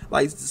ball,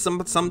 like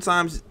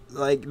sometimes,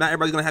 like not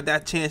everybody's gonna have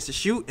that chance to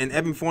shoot, and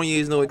Evan Fournier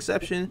is no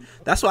exception.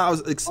 That's why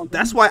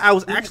I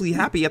was actually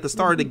happy at the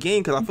start of the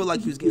game because I feel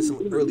like he was getting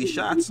some early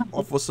shots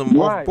off of some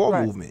off ball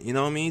movement. You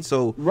know what I mean?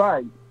 So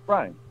right.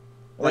 Like,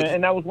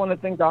 and that was one of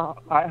the things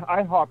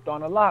I harped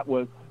on a lot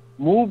was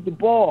move the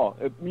ball,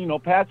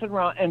 pass it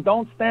around, and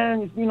don't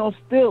stand,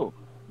 still.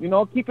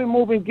 Keep it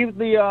moving. Give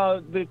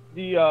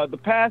the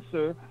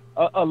passer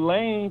a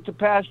lane to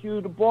pass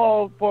you the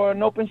ball for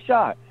an open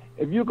shot.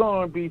 If you're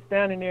going to be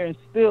standing there and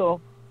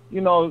still,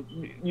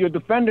 your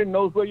defender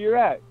knows where you're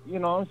at.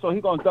 So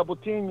he's going to double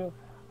team you.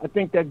 I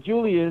think that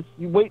Julius,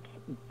 he waits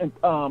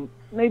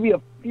maybe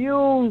a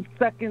few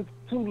seconds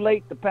too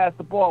late to pass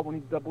the ball when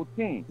he's double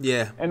teamed.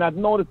 Yeah. And I've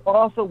noticed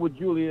also with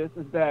Julius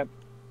is that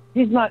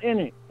he's not in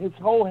it. His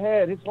whole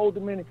head, his whole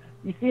demeanor.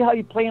 You see how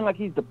he's playing like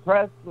he's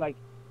depressed, like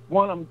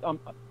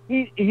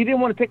he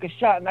didn't want to take a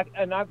shot,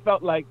 and I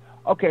felt like,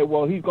 okay,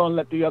 well, he's going to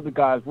let the other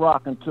guys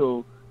rock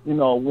until,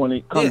 when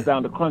it comes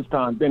down to crunch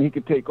time, then he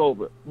could take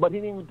over. But he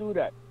didn't even do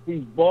that.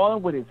 He's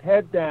balling with his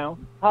head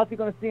down. How's he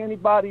going to see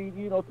anybody,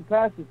 to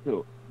pass it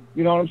to?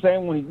 You know what I'm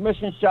saying? When he's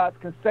missing shots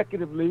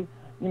consecutively,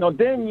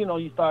 then,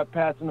 you start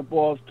passing the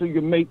balls to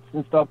your mates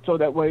and stuff so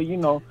that way, you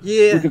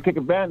can take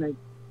advantage.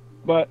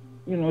 But,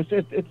 it's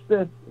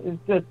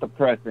just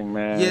depressing,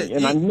 man. Yeah,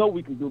 and I know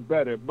we can do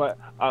better. But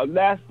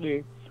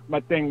lastly, my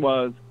thing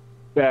was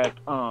that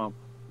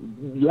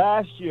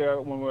last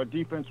year when our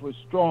defense was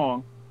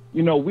strong,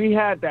 we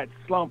had that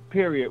slump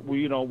period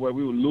where, where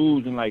we were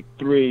losing like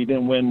 3,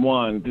 then win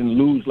 1, then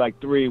lose like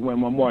 3,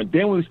 win 1 more.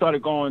 Then we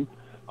started going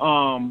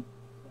on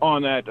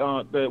that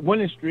the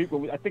winning streak.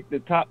 Where I think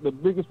the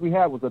biggest we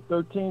had was a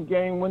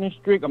 13-game winning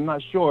streak. I'm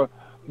not sure,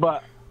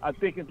 but I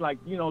think it's like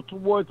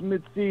towards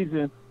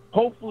mid-season,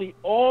 hopefully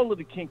all of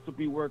the kinks will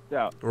be worked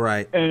out.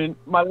 Right. And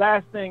my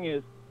last thing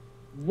is,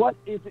 what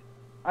is it?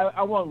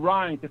 I want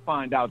Ryan to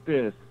find out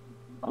this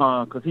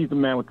because he's the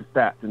man with the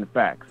stats and the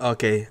facts.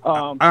 Okay.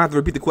 I have to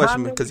repeat the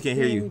question because he can't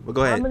hear you. But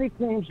go ahead. How many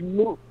teams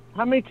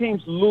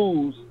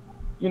lose?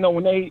 When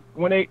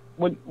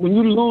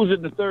you lose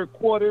in the third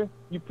quarter,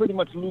 you pretty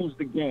much lose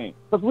the game.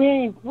 Because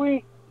we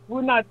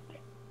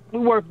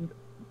were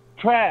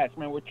trash,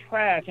 man. We're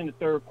trash in the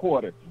third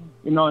quarter.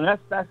 And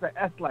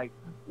that's like,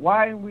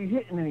 why aren't we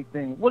hitting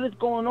anything? What is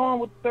going on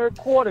with the third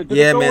quarter?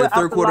 Yeah, man, the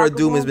third quarter of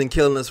doom has been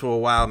killing us for a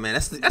while, man.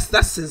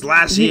 That's since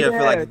last year. I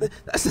feel like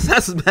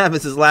that's what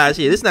happened since last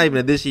year. It's not even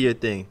a this year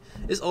thing.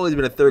 It's always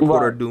been a third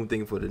quarter of doom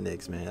thing for the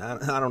Knicks, man.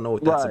 I don't know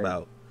what that's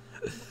about.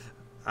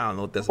 I don't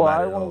know what that's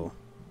about at all.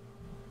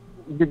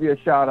 Give you a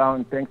shout out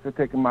and thanks for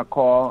taking my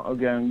call.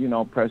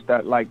 Again, press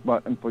that like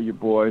button for your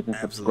boys and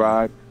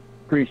subscribe.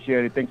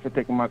 Appreciate it. Thanks for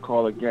taking my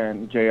call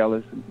again, Jay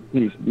Ellis.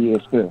 Peace.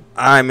 BS. All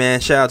right, man.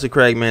 Shout out to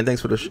Craig, man.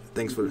 Thanks for the.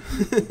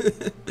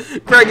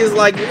 Craig is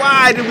like,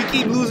 why do we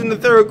keep losing the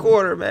third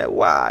quarter, man?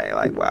 Why?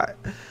 Like, why?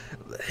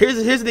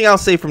 Here's the thing I'll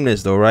say from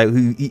this though, right?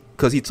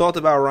 Because he talked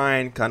about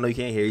Ryan. I know you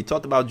can't hear. He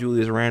talked about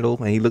Julius Randle,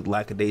 and he looked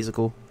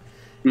lackadaisical.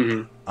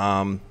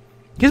 Mm-hmm.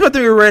 Here's my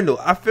thing with Randle.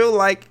 I feel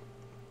like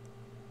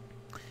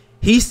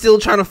he's still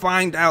trying to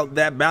find out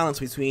that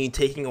balance between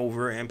taking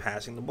over and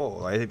passing the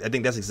ball. I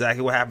think that's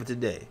exactly what happened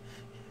today.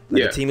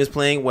 The team is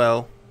playing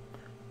well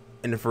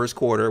in the first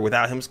quarter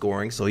without him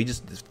scoring, so he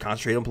just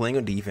concentrated on playing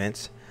on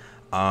defense.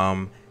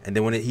 And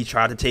then when he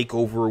tried to take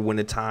over when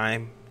the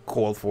time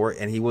called for it,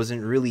 and he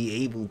wasn't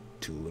really able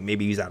to.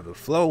 Maybe he's out of the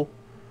flow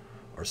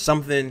or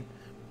something,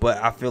 but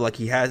I feel like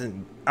he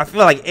hasn't. I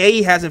feel like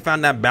he hasn't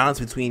found that balance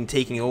between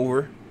taking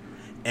over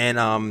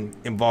and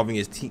involving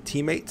his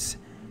teammates.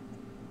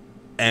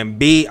 And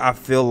B, I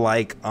feel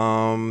like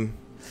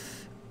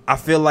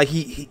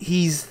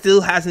he still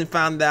hasn't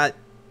found that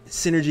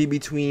synergy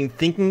between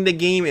thinking the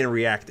game and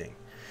reacting.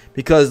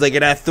 Because like in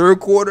that third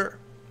quarter,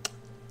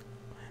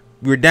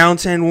 we were down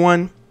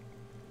 10-1.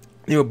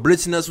 They were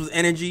blitzing us with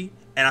energy,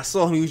 and I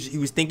saw him. He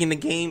was thinking the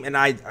game, and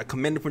I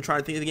commend him for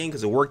trying to think of the game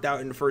because it worked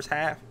out in the first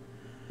half.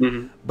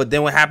 Mm-hmm. But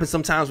then what happens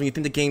sometimes when you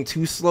think the game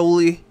too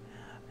slowly,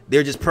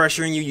 they're just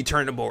pressuring you. You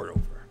turn the board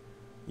over.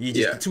 You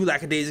just too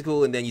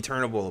lackadaisical, and then you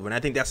turn the ball over. And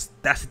I think that's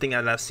the thing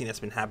that I've seen that's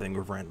been happening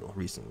with Randle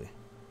recently,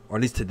 or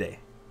at least today.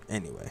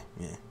 Anyway,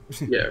 yeah.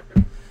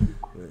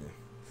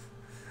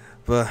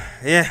 But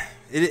yeah,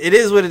 it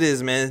is what it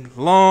is, man.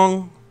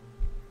 Long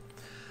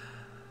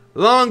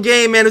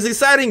game, man. It was an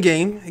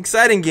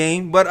exciting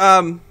game, but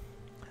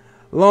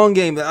long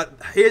game.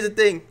 Here's the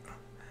thing: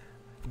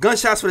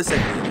 gunshots for the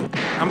second unit.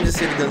 I'm just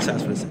saying the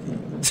gunshots for the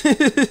second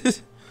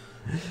unit.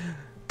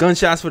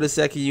 Gunshots for the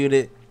second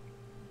unit.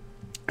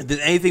 If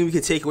there's anything we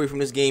could take away from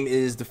this game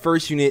is the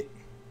first unit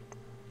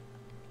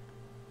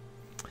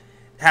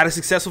had a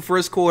successful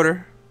first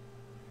quarter.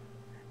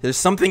 There's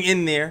something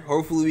in there.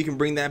 Hopefully we can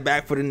bring that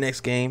back for the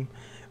next game.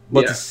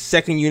 But the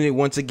second unit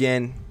once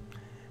again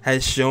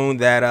has shown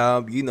that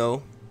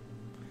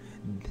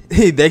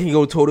they can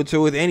go toe to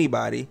toe with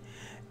anybody,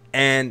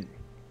 and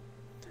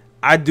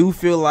I do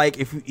feel like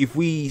if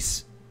we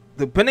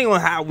depending on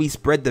how we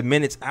spread the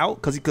minutes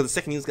out, because the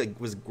second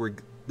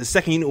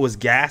unit was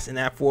gassed in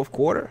that fourth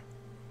quarter.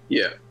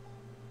 Yeah.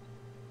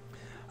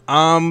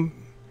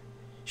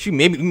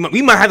 Maybe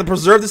we might have to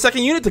preserve the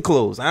second unit to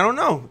close. I don't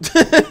know.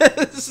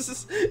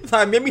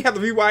 Maybe we have to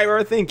rewire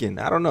our thinking.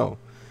 I don't know.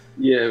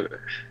 Yeah,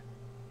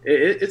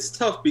 it's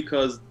tough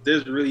because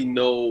there's really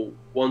no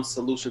one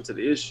solution to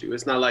the issue.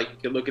 It's not like you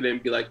can look at it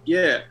and be like,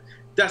 yeah,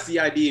 that's the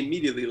idea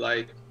immediately.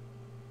 Like,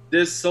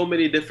 there's so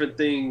many different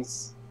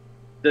things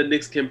the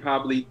Knicks can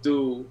probably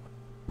do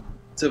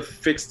to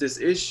fix this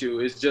issue.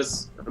 It's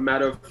just a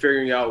matter of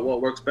figuring out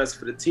what works best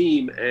for the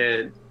team,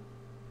 and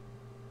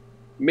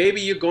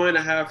maybe you're going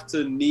to have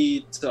to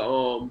need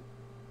to,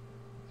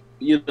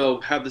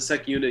 have the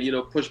second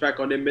unit, push back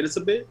on their minutes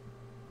a bit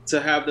to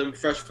have them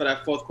fresh for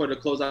that fourth quarter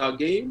to close out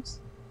games.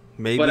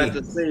 Maybe. But at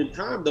the same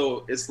time,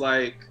 though, it's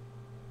like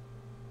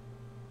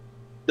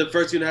the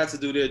first unit has to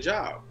do their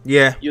job.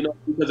 Yeah.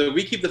 Because if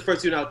we keep the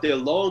first unit out there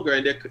longer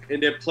and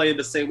they're playing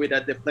the same way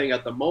that they're playing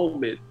at the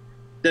moment,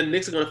 then the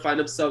Knicks are going to find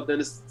themselves. The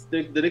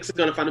Knicks are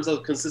going to find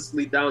themselves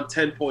consistently down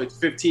 10 points,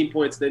 15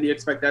 points. Then you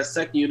expect that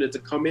second unit to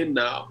come in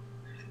now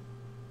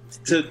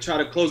to try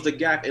to close the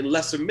gap in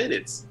lesser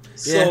minutes.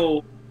 Yeah.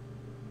 So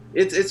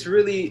it's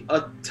really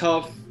a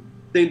tough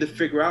thing to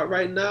figure out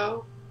right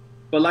now.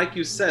 But like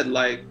you said,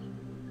 like,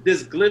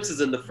 there's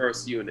glimpses in the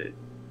first unit.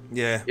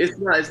 Yeah. It's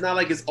not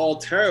like it's all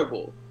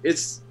terrible.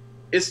 It's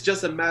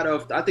just a matter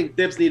of, I think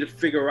Thibs need to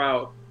figure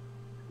out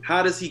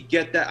how does he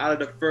get that out of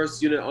the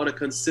first unit on a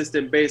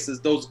consistent basis,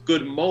 those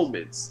good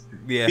moments.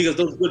 Yeah. Because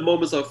those good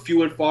moments are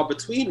few and far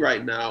between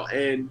right now.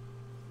 And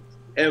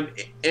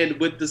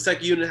with the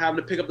second unit having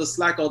to pick up the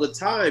slack all the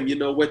time,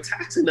 we're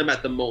taxing them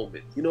at the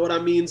moment. You know what I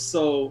mean?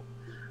 So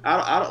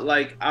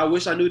I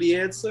wish I knew the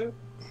answer.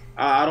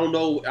 I don't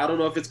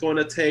know if it's going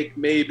to take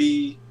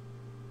maybe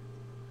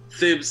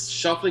Thibs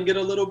shuffling it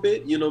a little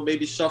bit,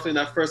 maybe shuffling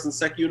that first and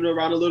second unit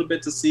around a little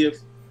bit to see if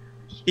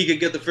he could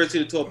get the first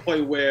unit to a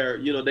point where,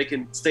 they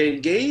can stay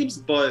in games.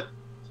 But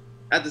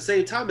at the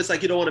same time, it's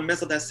like you don't want to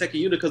mess up that second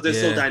unit because they're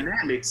so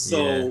dynamic.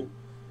 So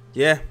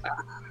yeah.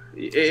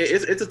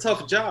 It's a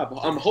tough job.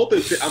 I'm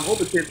hoping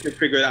Thibs can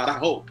figure it out. I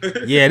hope.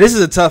 Yeah, this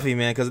is a toughie,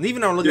 man. Because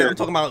even though I'm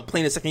talking about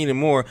playing the second unit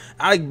more,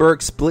 Alec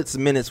Burks splits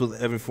minutes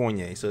with Evan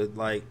Fournier. So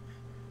like,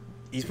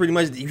 he pretty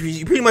much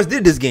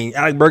did this game.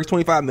 Alec Burks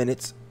 25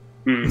 minutes.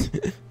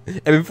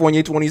 Evan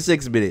Fournier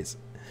 26 minutes.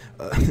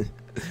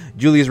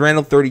 Julius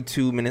Randle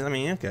 32 minutes. I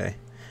mean, okay,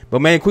 but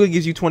man, quickly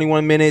gives you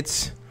 21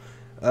 minutes.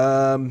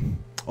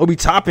 Obi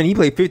Toppin, he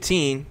played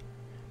 15,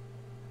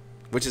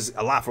 which is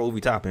a lot for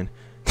Obi Toppin.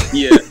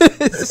 Yeah.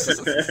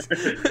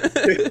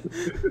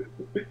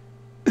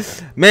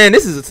 Man,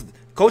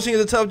 coaching is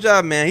a tough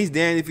job, man. He's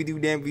damned if you do,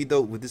 damned if you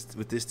don't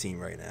with this team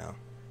right now.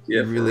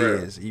 Yeah, he really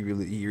is. He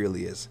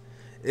really is.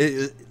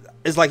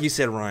 It's like you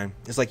said, Ryan.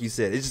 It's like you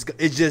said. It's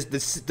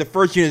just the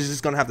first unit is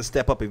just gonna have to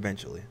step up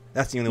eventually.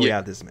 That's the only way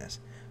out of this mess.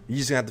 You're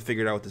just gonna have to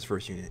figure it out with this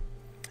first unit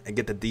and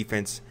get the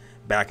defense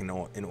back in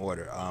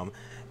order.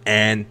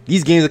 And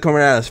these games are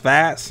coming out as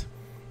fast.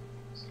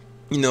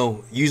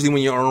 Usually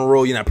when you're on a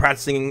roll, you're not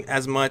practicing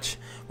as much.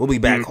 We'll be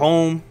back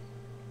home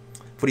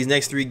for these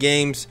next 3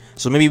 games.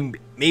 So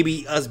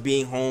maybe us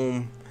being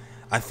home,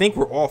 I think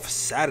we're off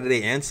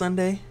Saturday and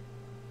Sunday.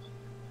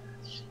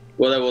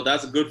 Well,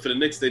 that's good for the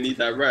Knicks. They need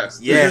that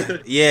rest.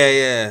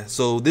 Yeah.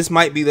 So this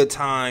might be the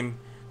time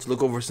to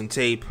look over some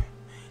tape,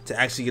 to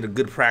actually get a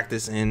good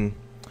practice and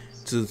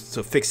to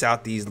fix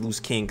out these loose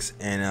kinks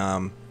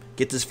and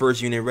get this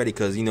first unit ready.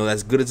 Because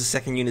as good as the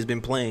second unit has been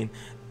playing,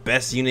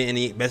 best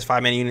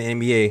 5-man unit in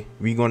the NBA,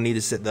 we're gonna need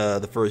to set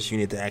the first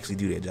unit to actually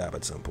do their job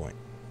at some point.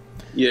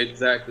 Yeah,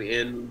 exactly.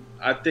 And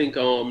I think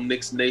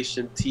Knicks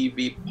Nation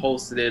TV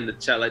posted in the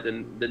chat like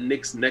the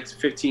Knicks next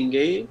 15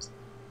 games.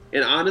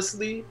 And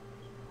honestly,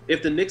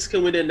 if the Knicks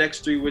can win their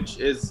next 3, which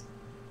is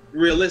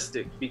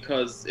realistic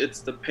because it's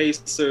the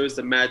Pacers,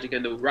 the Magic,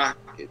 and the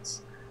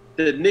Rockets,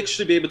 the Knicks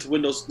should be able to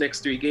win those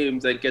next 3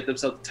 games and get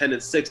themselves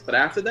 10-6. But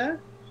after that,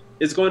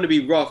 it's going to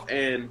be rough.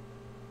 And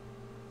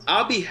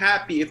I'll be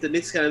happy if the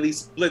Knicks can at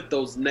least split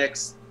those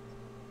next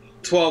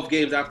 12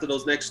 games after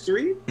those next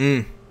 3.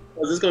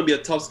 Because it's going to be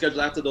a tough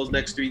schedule after those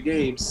next 3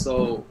 games.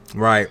 So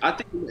right, I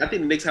think the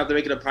Knicks have to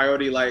make it a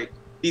priority. Like,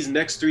 these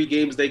next 3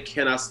 games, they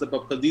cannot slip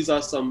up because these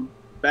are some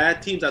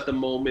bad teams at the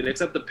moment,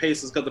 except the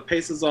Pacers, because the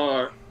Pacers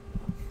are,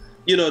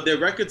 their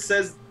record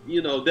says,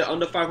 they're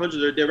under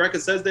 500. Their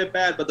record says they're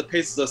bad, but the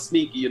Pacers are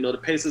sneaky. The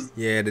Pacers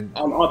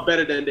are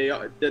better than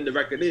the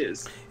record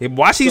is.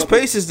 Watch these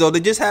Pacers though. They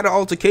just had an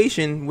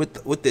altercation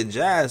with the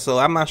Jazz, so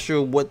I'm not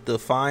sure what the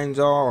fines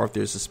are or if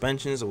there's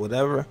suspensions or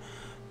whatever.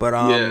 But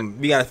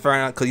we gotta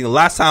find out because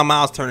last time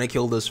Miles Turner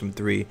killed us from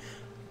 3.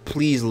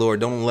 Please,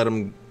 Lord, don't let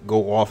him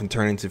go off and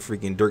turn into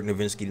freaking Dirk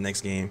Nowitzki the next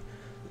game.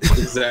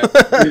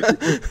 Exactly.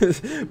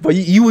 But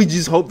you would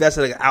just hope that's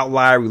like an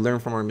outlier. We learn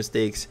from our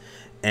mistakes,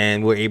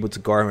 and we're able to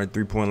guard him at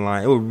 3-point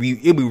line, it'd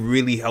be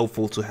really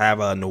helpful to have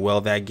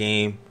Noel that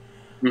game.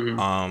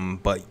 Mm-hmm.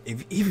 But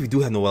if we do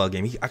have Noel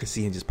game, I could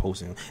see him just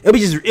posting. It'll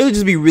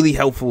just be really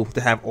helpful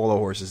to have all our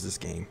horses this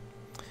game.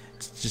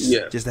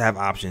 Just to have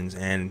options,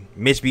 and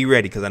Mitch be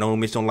ready, because I know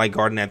Mitch don't like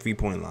guarding that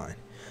 3-point line.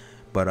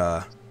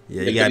 But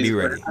you gotta be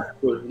ready.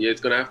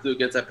 It's gonna have to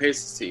against that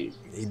Pacers team.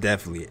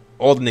 Definitely,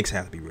 all the Knicks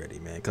have to be ready,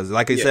 man. Because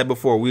like I said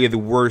before, we are the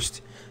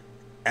worst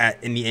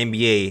in the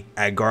NBA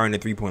at guarding the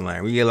 3-point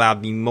line. We allow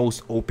the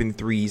most open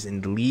threes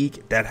in the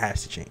league. That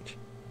has to change.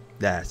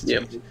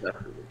 Definitely.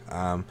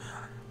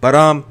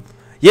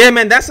 Yeah,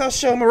 man, that's our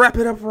show. I'm gonna wrap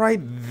it up right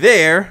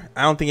there.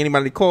 I don't think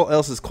anybody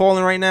else is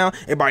calling right now.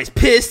 Everybody's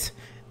pissed.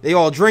 They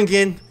all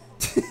drinking.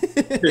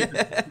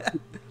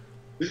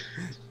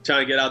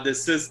 Trying to get out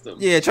this system.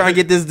 Yeah, trying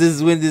to get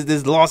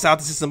this loss out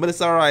the system. But it's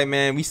all right,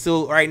 man. We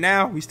still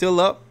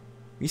up.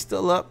 We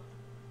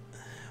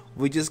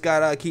just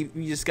gotta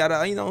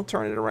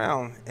turn it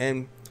around.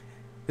 And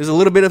there's a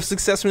little bit of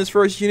success from this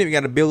first unit. We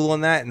gotta build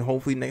on that, and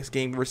hopefully next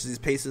game versus these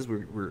Pacers,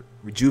 we're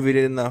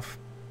rejuvenated enough.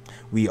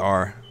 We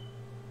are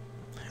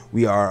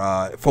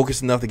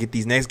focused enough to get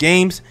these next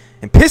games,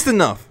 and pissed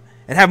enough,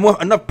 and have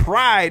enough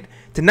pride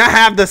to not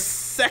have the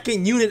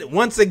second unit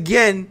once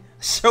again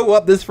show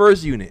up this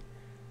first unit.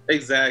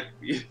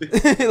 Exactly.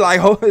 Like,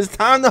 it's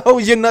time to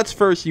hold your nuts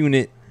first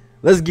unit.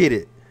 Let's get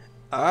it.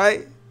 All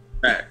right?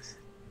 Facts.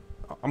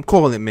 I'm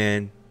calling it,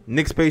 man.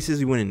 Knicks Pacers,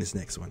 we winning this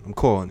next one. I'm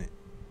calling it.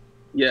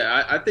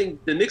 Yeah, I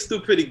think the Knicks do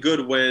pretty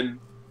good when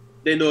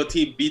they know a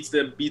team beats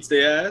their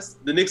ass.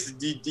 The Knicks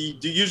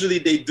usually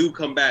they do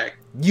come back.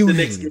 The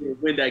Knicks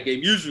win that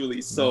game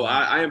usually. So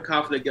I am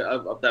confident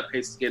of that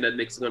Pacers game that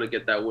Knicks are gonna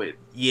get that win.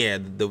 Yeah,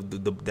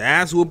 the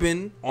ass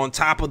whooping on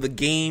top of the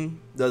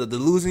game, the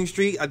losing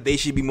streak, they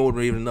should be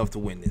motivated enough to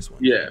win this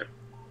one. Yeah.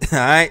 All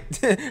right.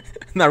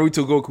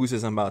 Naruto Goku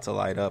says I'm about to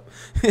light up.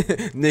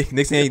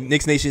 Knicks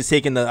Nation is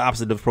taking the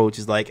opposite approach.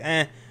 It's like,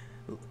 I'm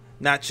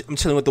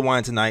chilling with the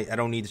wine tonight. I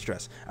don't need the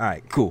stress. All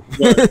right, cool.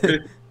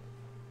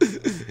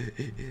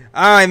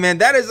 All right, man.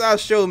 That is our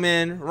show,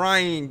 man.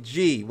 Ryan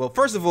G. Well,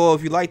 first of all,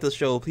 if you like the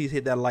show, please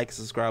hit that like and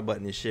subscribe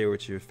button and share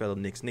with your fellow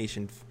Knicks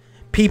Nation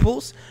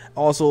peoples.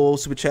 Also,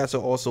 super chats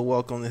are also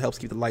welcome. It helps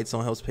keep the lights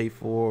on, helps pay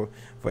for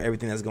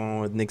everything that's going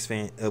on with Knicks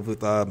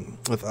with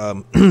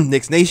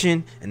Knicks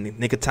Nation and the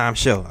Nick of Time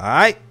show. All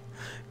right,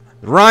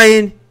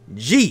 Ryan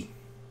G.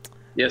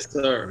 Yes,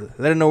 sir.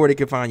 Let them know where they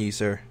can find you,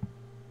 sir.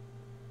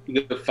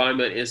 You can find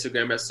me on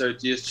Instagram at Sir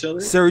G is chilling.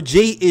 Sir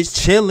G is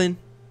chilling.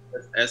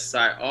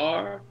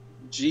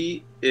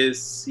 SIRG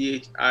is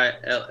CHILLIN.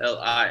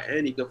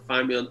 You can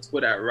find me on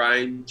Twitter at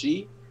Ryan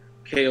G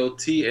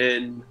KOT,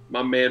 and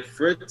my man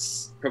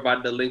Fritz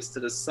provided the links to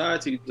the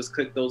site, so you can just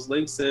click those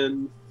links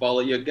and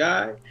follow your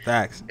guy.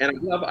 Facts. And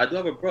I do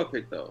have a bro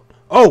pick though.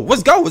 Oh,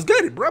 let's go. Let's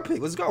get it, bro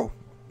pick. Let's go.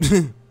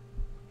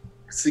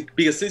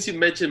 Because since you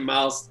mentioned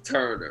Miles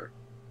Turner.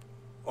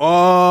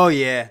 Oh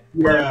yeah.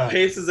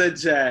 Pacers and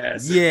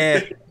Jazz.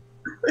 Yeah.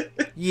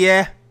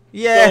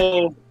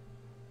 Yeah.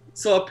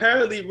 So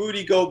apparently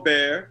Rudy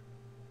Gobert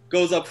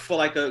goes up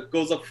for a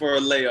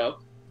layup.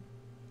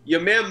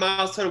 Your man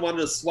Miles Turner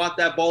wanted to swat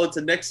that ball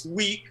into next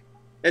week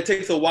and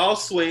takes a wild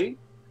swing.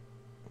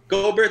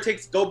 Gobert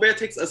takes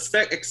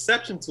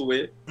exception to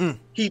it.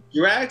 He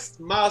drags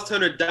Miles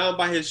Turner down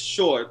by his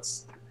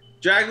shorts,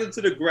 drags him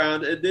to the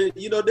ground, and then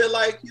they're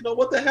like,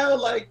 what the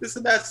hell, like this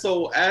and that.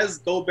 So as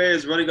Gobert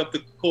is running up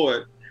the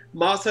court,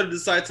 Miles Turner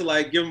decides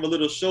to give him a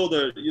little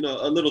shoulder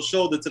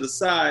to the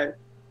side.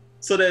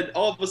 So then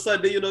all of a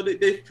sudden,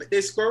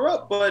 they square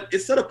up, but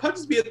instead of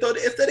punches being thrown,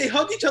 instead they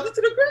hug each other to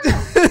the ground.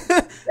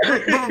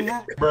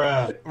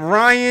 Bruh.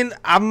 Ryan,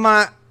 I'm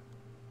not.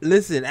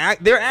 Listen,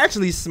 they're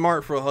actually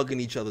smart for hugging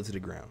each other to the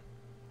ground.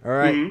 All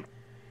right? Mm-hmm.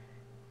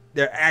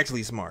 They're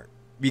actually smart.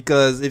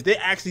 Because if they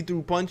actually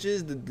threw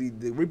punches,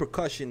 the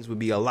repercussions would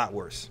be a lot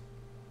worse.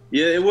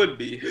 Yeah, it would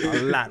be.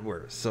 A lot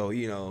worse. So,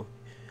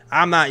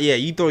 I'm not. Yeah,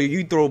 you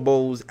throw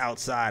balls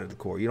outside of the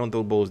court. You don't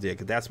throw balls there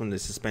because that's when the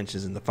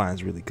suspensions and the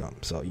fines really come.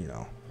 So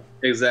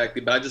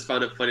Exactly, but I just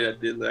found it funny that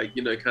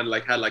they kind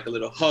of had a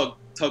little tug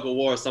of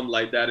war or something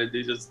like that, and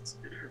they just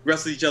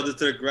wrestled each other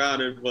to the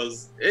ground. And it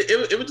was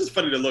just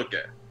funny to look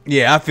at.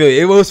 Yeah, I feel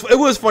it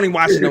was funny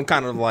watching them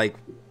kind of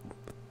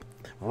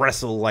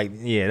wrestle.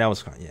 Yeah, that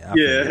was fun. Yeah,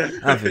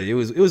 I feel it. It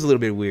was a little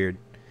bit weird.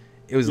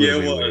 It was a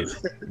little bit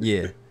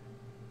weird.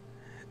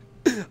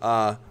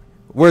 Yeah.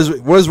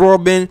 Where's Raw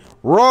been?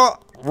 Raw.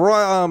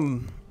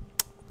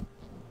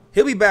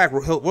 He'll be back.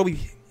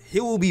 He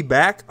will be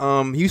back. He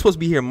was supposed to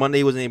be here Monday.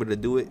 He wasn't able to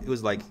do it. It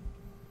was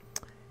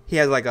he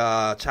has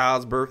a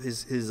child's birth,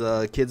 his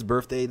kid's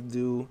birthday to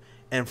do,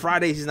 and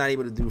Fridays he's not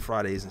able to do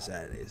Fridays and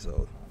Saturdays.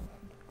 So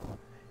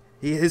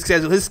his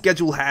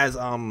schedule has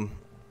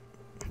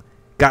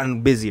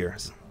gotten busier,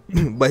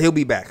 but he'll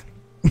be back.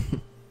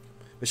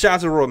 But shout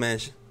out to Raw, man.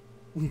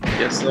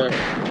 Yes, sir.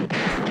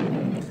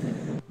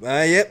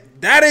 Yep.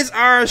 That is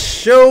our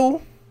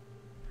show.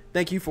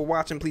 Thank you for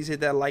watching. Please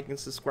hit that like and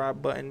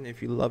subscribe button if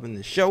you're loving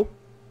the show.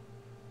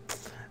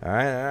 All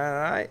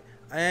right.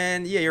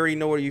 And yeah, you already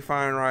know where you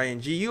find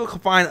Ryan G. You can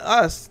find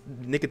us,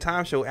 Nick of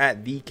Time Show,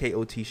 at the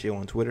KOT Show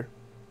on Twitter.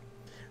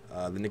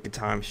 The Nick of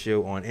Time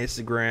Show on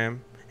Instagram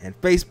and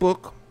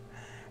Facebook.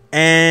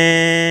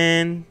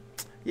 And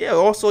yeah,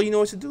 also, you know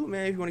what to do,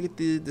 man. If you want to get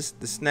the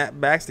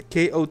snapbacks, the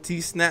KOT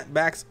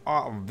snapbacks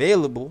are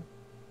available.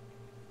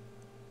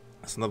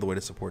 That's another way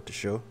to support the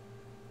show.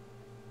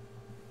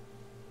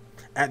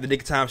 At the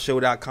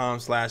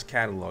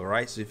nicktimeshow.com/catalog,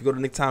 right? So if you go to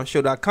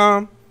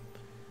nicktimeshow.com,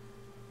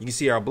 you can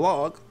see our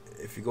blog.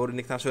 If you go to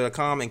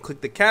nicktimeshow.com and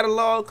click the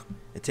catalog,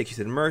 it takes you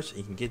to the merch, and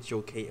you can get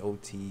your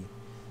KOT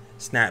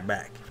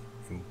snapback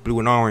in blue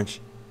and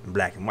orange and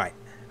black and white.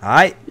 All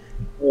right?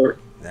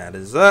 That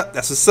is up.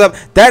 That's what's up.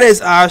 That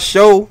is our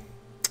show.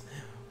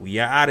 We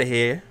are out of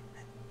here.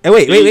 And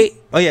wait.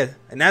 Oh, yeah.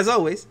 And as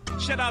always,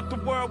 shout out the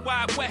World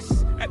Wide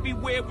West.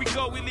 Everywhere we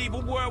go, we leave a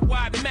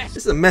worldwide mess.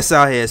 It's a mess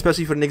out here,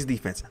 especially for the Knicks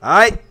defense. All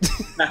right?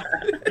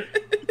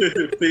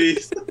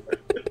 Peace.